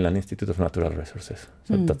Greenland Institute of Natural Resources.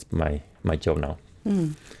 So that's my job now,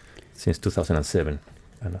 since 2007.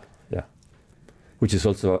 And, which is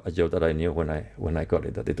also a job that I knew when I got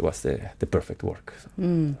it, that it was the perfect work. So.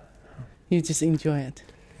 Mm. You just enjoy it.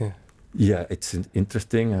 Yeah, it's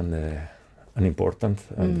interesting and important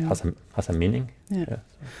and has a meaning. Yeah.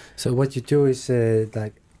 So what you do is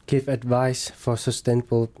like give advice for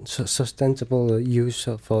sustainable use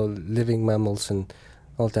for living mammals and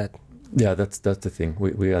all that. Yeah, that's the thing.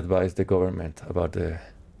 We advise the government about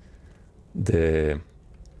the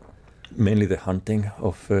mainly the hunting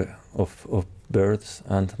of birds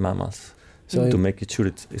and mammals, so to make it sure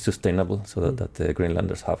it's sustainable, so that the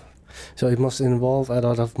Greenlanders have. So it must involve a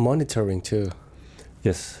lot of monitoring too.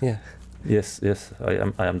 Yes. Yeah. Yes.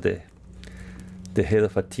 I am the head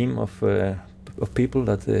of a team of people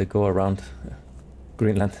that go around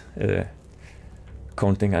Greenland,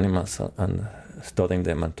 counting animals and studying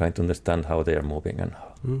them and trying to understand how they are moving and.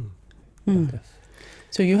 Yes.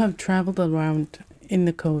 So you have traveled around in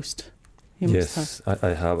the coast. Yes,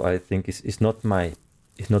 I have. I think it's not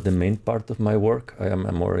the main part of my work. I am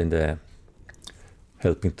more in the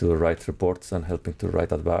helping to write reports and helping to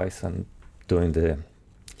write advice and doing the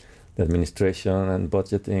administration and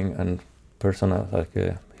budgeting and personal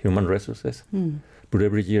human resources. But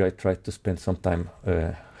every year I try to spend some time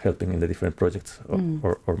helping in the different projects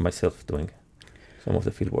or myself doing some of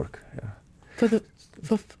the field work. Yeah.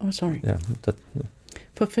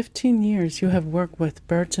 For 15 years, you have worked with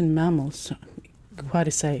birds and mammals, quite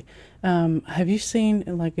to say. Have you seen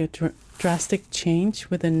like a drastic change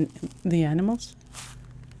within the animals?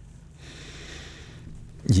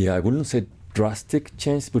 Yeah, I wouldn't say drastic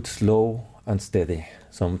change, but slow and steady.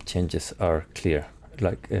 Some changes are clear.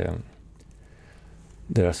 Like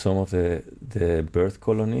there are some of the bird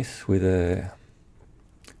colonies with a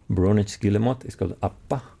Brunich guillemot. It's called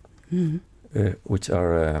appa, which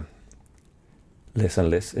are less and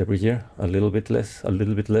less every year. A little bit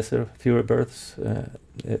lesser, fewer birds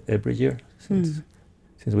every year since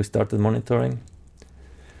we started monitoring.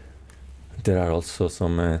 There are also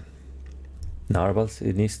some narwhals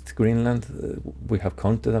in East Greenland. We have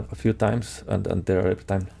counted a few times, and there are every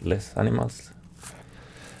time less animals.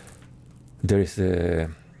 There is a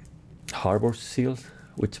harbor seal,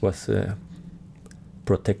 which was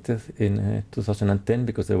protected in 2010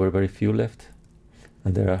 because there were very few left,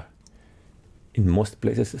 and there are in most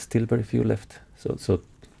places still very few left. So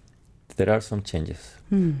there are some changes,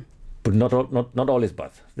 but not all is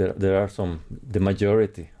bad. There are some. The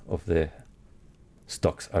majority of the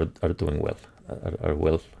stocks are doing well, are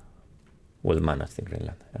well managed in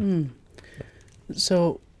Greenland. Yeah.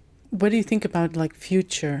 So, what do you think about like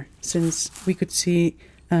future? Since we could see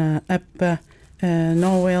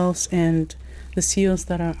narwhals and the seals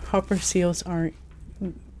that are hopper seals are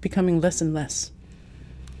becoming less and less.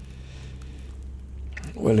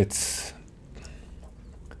 Well, it's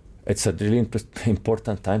a really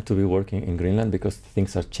important time to be working in Greenland because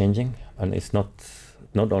things are changing, and it's not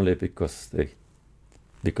only because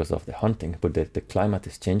of the hunting, but the climate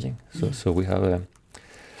is changing. So we have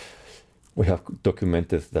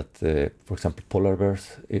documented that, for example, polar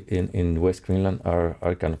bears in West Greenland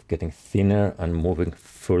are kind of getting thinner and moving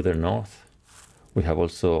further north. We have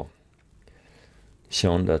also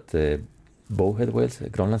shown that bowhead whales,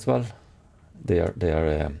 Grönlandsval, they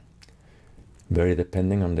are very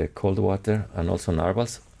depending on the cold water, and also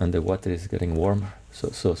narwhals, and the water is getting warmer. So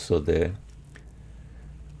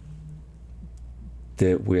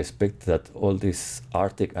we expect that all these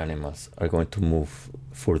Arctic animals are going to move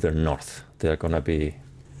further north. They are going to be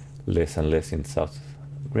less and less in South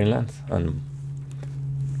Greenland,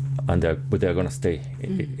 but they are going to stay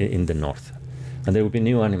in the north. And there will be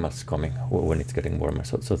new animals coming when it's getting warmer.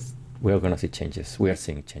 So we are going to see changes. We are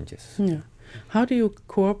seeing changes. Yeah. How do you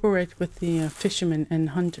cooperate with the fishermen and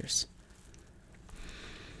hunters?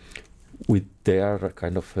 They are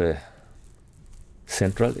kind of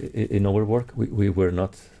central in our work. We will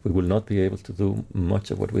not be able to do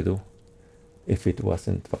much of what we do if it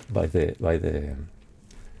wasn't by the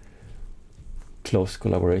close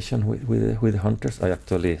collaboration with the hunters.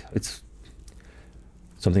 It's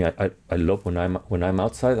something I love when I'm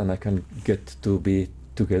outside and I can get to be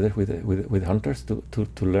together with hunters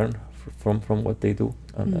to learn from what they do,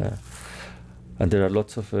 and there are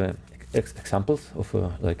lots of examples of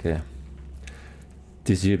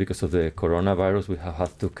this year, because of the coronavirus, we have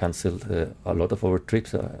had to cancel a lot of our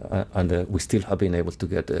trips, and we still have been able to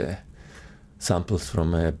get samples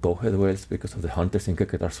from bowhead whales because of the hunters in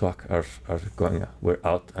Ullukillisaarfik we're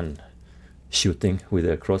out and shooting with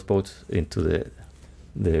their crossbows into the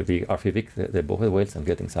big Arfivik, the bowhead whales, and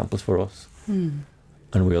getting samples for us.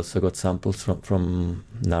 And we also got samples from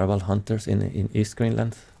narwhal hunters in East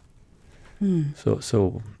Greenland.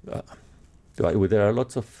 So there are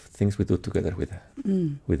lots of things we do together with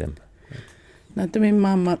them. Natami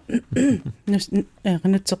mama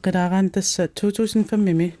nutseqilaagaan tassa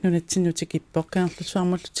 2005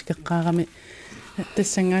 nunatsinnutikippoqqaarlussuarmullutikеqqаарами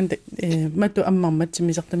tassangaan matu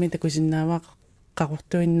ammarmatimisertami takusinnaavaa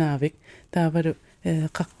qaqortuinnaavik taavalu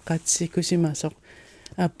qaqqaatsikusimasoq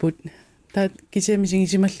apput ta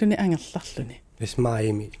kisiamisigisimalluni angerlarluni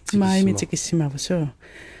maimi tikissimava so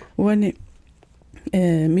uani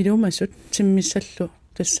milumasut timmissallu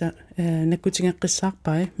tassa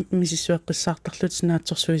nakkutingeqqissaarpai misissueqqissaartarlut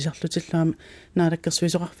naatsorsuisarlutillaama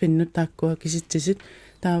naalakkersuisoqarfinnut taakkua kisitsisit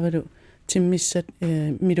taavalu timmissat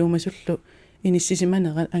milumasullu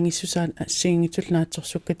inissisimanaqa angissusaat assiingitull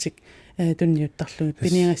naatsorsukkatик tunniuttarlugut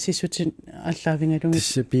piniangassissutin allaavingalungi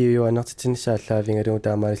тисса пиуюанартитинисса аллаавингалугу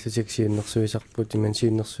таамааллутик сиуннэрсуисарпут иман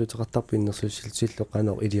сиуннэрсуутеқартарпу иннэрсуусиллутиллу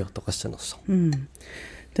қаноо илиортоқассанерсо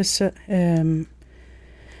тасса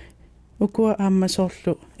ukua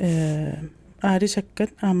aammasoorlu aalisakkat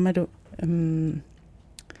aammalu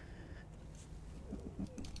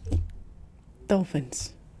dolphins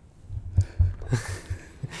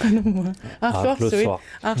kanumma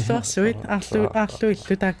arluarsuit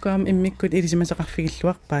illu taakkuam immikkut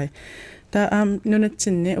ilisimaseqarfigilluarpai ta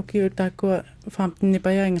nunatsinni ukiu taakkua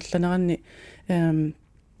farmtinnipajaingerlaneranni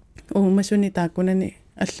uumasuni taakkunani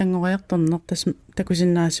аллангориарторнер тас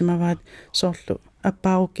такусиннаасимаваат соорлу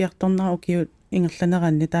аппааруккиарторнера укиут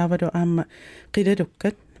ингерланеранни таавалу аама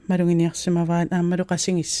қилалуккат малугиниарсимаваат аамалу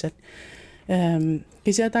қасигиссат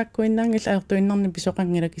кисиатааккуиннаангил аертуиннарни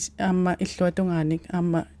писоқангила аама иллуатунгааник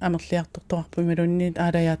аама амерлиарторторпу малунниит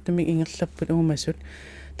аалаяаттумик ингерлаппут уумасут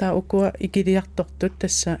таа укуа икилиартортут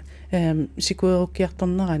тасса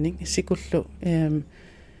сикуеруккиарторнераник сикуллу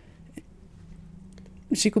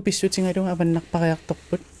сикуписсутингалуга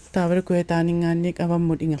аваннарпариарторпут таавалукуя таанингаанник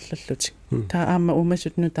аваммут ингерллутик таа аама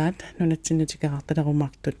уумасут нутаат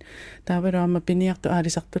нунатсиннутикеқарталерумартут таавалу аама пиниарту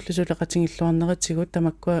аалисартуллусулеқатингиллуарнератсигут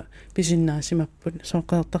тамаккуа писиннаасимаппут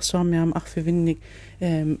сооқеэртарсуармиаама арфивинник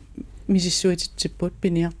мисиссуититсиппут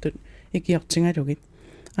пиниартут икиортингалугит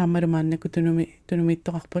аамалу мааннакку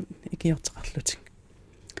тунумиттоқарпут икиортеқарлутик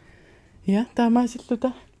я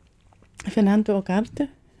таамаасиллута Fernando Ugarte.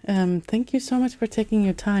 Thank you so much for taking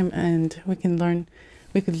your time, and we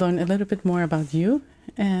could learn a little bit more about you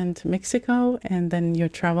and Mexico, and then your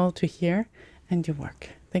travel to here and your work.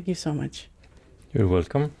 Thank you so much. You're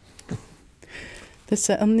welcome.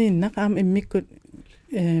 Tassa erniinnaq aam immikkut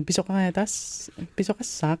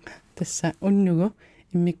pisoqassaaq tassa unnugu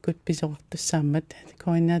immikkut pisoqartussaammat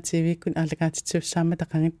koordinaatiiviikkun aallakaatitsuussaammat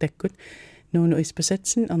aqangittakkut nuunu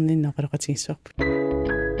ispasatsin erninneqaloqatigissuarput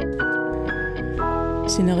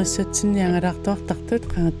sinerissatsin yaangalaartuartartut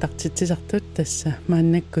qangattartitsisartut tassa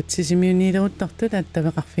maannakkut sisimiuniileruttartut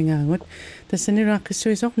attaveqarfingaangut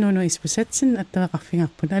tassaniluaqqissuisor nuunu ispasatsin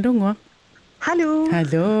attaveqarfingarput alungua hallo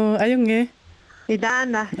ajunge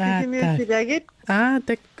Idana, sisimiusilagit.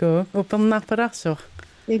 Takku, upernaarpalaarsuq.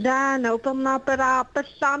 Idana,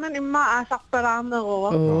 upernaarpalaarpassaanan imma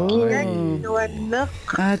aasarpalaarnerua. Kingannuanneq.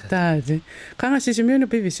 Taati. Qanga sisimiunu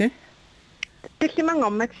pivisi?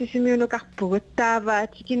 Tassimangormak sisimiunukarpugut taava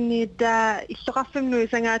tikinniita illoqarfimnui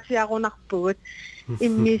sangaatiarunarpugut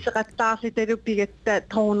immiiseqattaarlitalu pigatta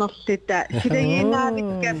truunerlita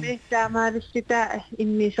silagiinaavikkami taamaalissita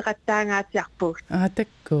immiiseqattaangaatiarpugut.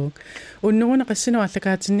 Takku. Unnuuna qassinu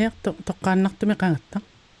allakaatiniartu toqqaannartumi qangatta.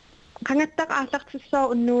 Qangattaq aallartissoo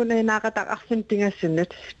unnuuna inaaqataq arsin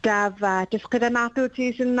tingassunnut taava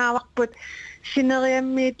tasqilanaartuutigisinnaarput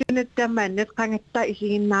sineriammiitunut tamannut qangatta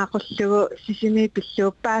isiginnaaqullugu sisimi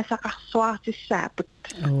pilluuppaasaqarsuartissaaput.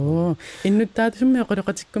 Innuttaatussummi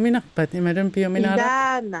oqaloqatikkuminarpat imalun piominaala.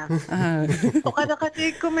 Idana.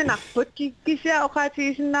 Oqaloqatikkuminarput kisia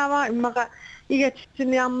oqaatigisinnaava immaqa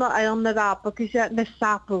igatsiniarner ajernalaarpu kisia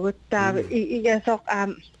nassaarpugut taava igasoq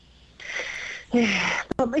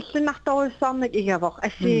illinartorussarnik igavoq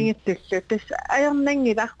assiingittullu tas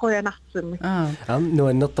ajernangilaqquyanartsimmi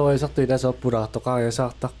nuannertoriusartu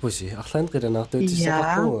ilasoorpulaartoqariasaartarpusi arlan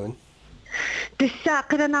qilanaartuutissaqarpugun tissa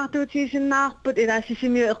qilanaartuutigisinnaarput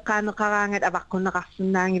ilaasisimiu eqqaaneqaraangat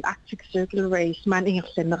avaqquneqarsinnaangit Arctic Circle Race maan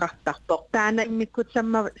ingerlanneqartarpoq taana immikkut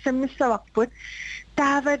sammissavarput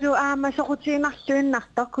taavalu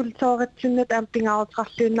soqutiinarluinnartar kultooritsunnut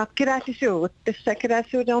pingarutrarluinnart kilaassisuugut tassa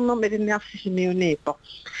kilaassuuliornerm ilinniarsisimiuniippo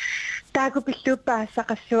taaku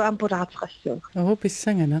pilluuppaassaqassuu ampulaarteqassuu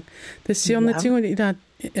pissangana tassiornatigun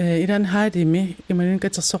ilan haadimi imalun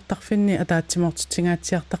katersortarfinni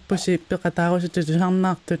ataatsimoortutigaatiartarpusi peqataarusutu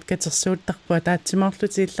tusarnaartut katersuuttarpu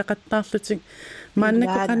ataatsimoorluti иллақаттаарлутик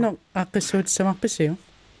мааннаккақано ааққиссуутсамарписиу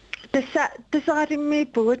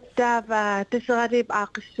тассерариммииппугут таава тассерарип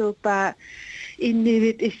ааққиссууппаа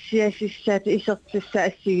иннивит иссиасиссаати исертисса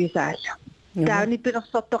ассигисаалла таани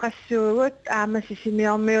пилерсортоқассуугут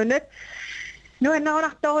аамассисимиормиунат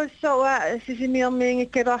нуаннерунарторуссуа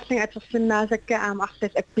сисимиормиингиккалуарлинга атерсиннаасакка аама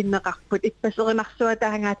арлас аппиннеқарпут иппасеринарсуа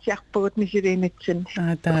таангаатиарпугут мисилиинатсин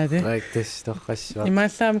тааде райктес тоққассуа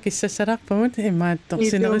имааллаам киссассаларпумут имааттор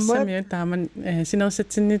тааман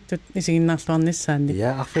синерсатсинниттут исигиннаарлуарниссаанни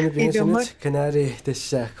арфина пиасунут канаали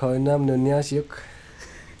тасса коиннаам нунниасиук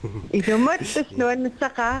идумат тас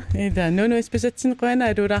нуаннссақаа нуну исписатсин қуана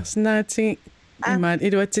алуулаарсинаатиги имаат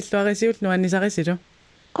илуатсиллуарисиут нуаннисарисилу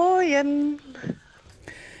qoyan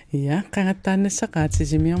qangattaannassaqaat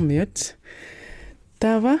sisimiormiut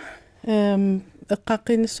taava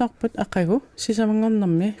eqqaqqinissarput aqagu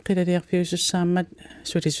sisamangornermi qilaliarfiusussaammat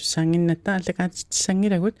sulisussaanginnatta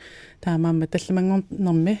allakaatissanggilagut taamaamma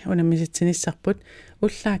tallamangornermi unammisitsinissarput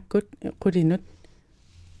ullaakkut qulinut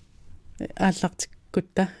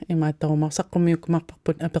aallartikkutta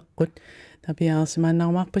imaattorumarsaqqumiukkumarparput apeqqut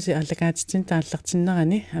tapiaarsimaannarumаарpusi allakaatitsin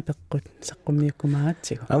taallartinnerani apeqqut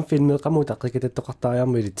saqqummiukkumaatsigu am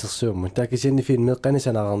filmeeqamutaqqikitattoqartaariarmu ilitsersuummu taakisianni filmeeqqani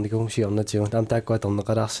sanaqarnikuum siornatigu taam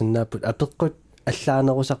taakkuatorneqalaarsinnaaput apeqqut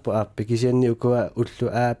allaanerusarpu aappi kisianni ukua ullu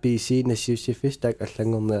ABC nassiussiffis taak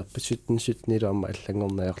allangorneerput sutnilu amma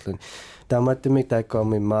allangorneerlun taamaattumik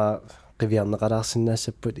taakkuamimmaa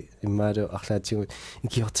qiviarneqalaarsinnaassaput immaalu arlaatigut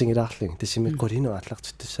ikiortingilaarlung tassimi qulinu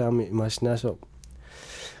aallartuttussaami imaasinaasoo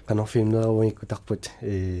qanorfiimneruunikkutarput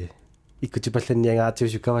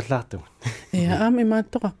ikkutipallanniangaatiusukkavallartum aam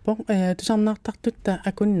imaattoqarpoq tusarnaartartutta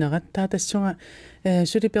akunnerat taatassuga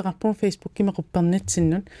sulipeqarpun Facebook-kimi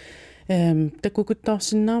quppernitsinnut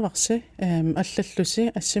takkukuttaorsinnaavarsi allallusi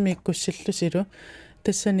assimiikkussillusilu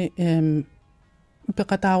tassani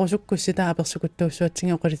peqataarusukkussita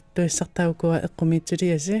apersukuttuussuatsinga oqalittuissartaukua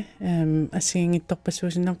eqqumiitsuliasi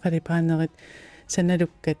assingingittorpassuusinnam qalipaanerit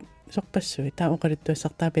sanalukkat sorpassui taa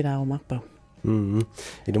oqalittuissartaa pilaarumarpau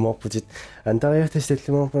ilumorputit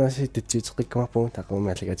antariartastallumorpunasi tatsiuteqikkumarpugu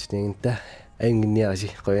taqumaalлагатинигинта аюнгинниарси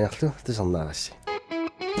qoyanarlu tusarnaarassi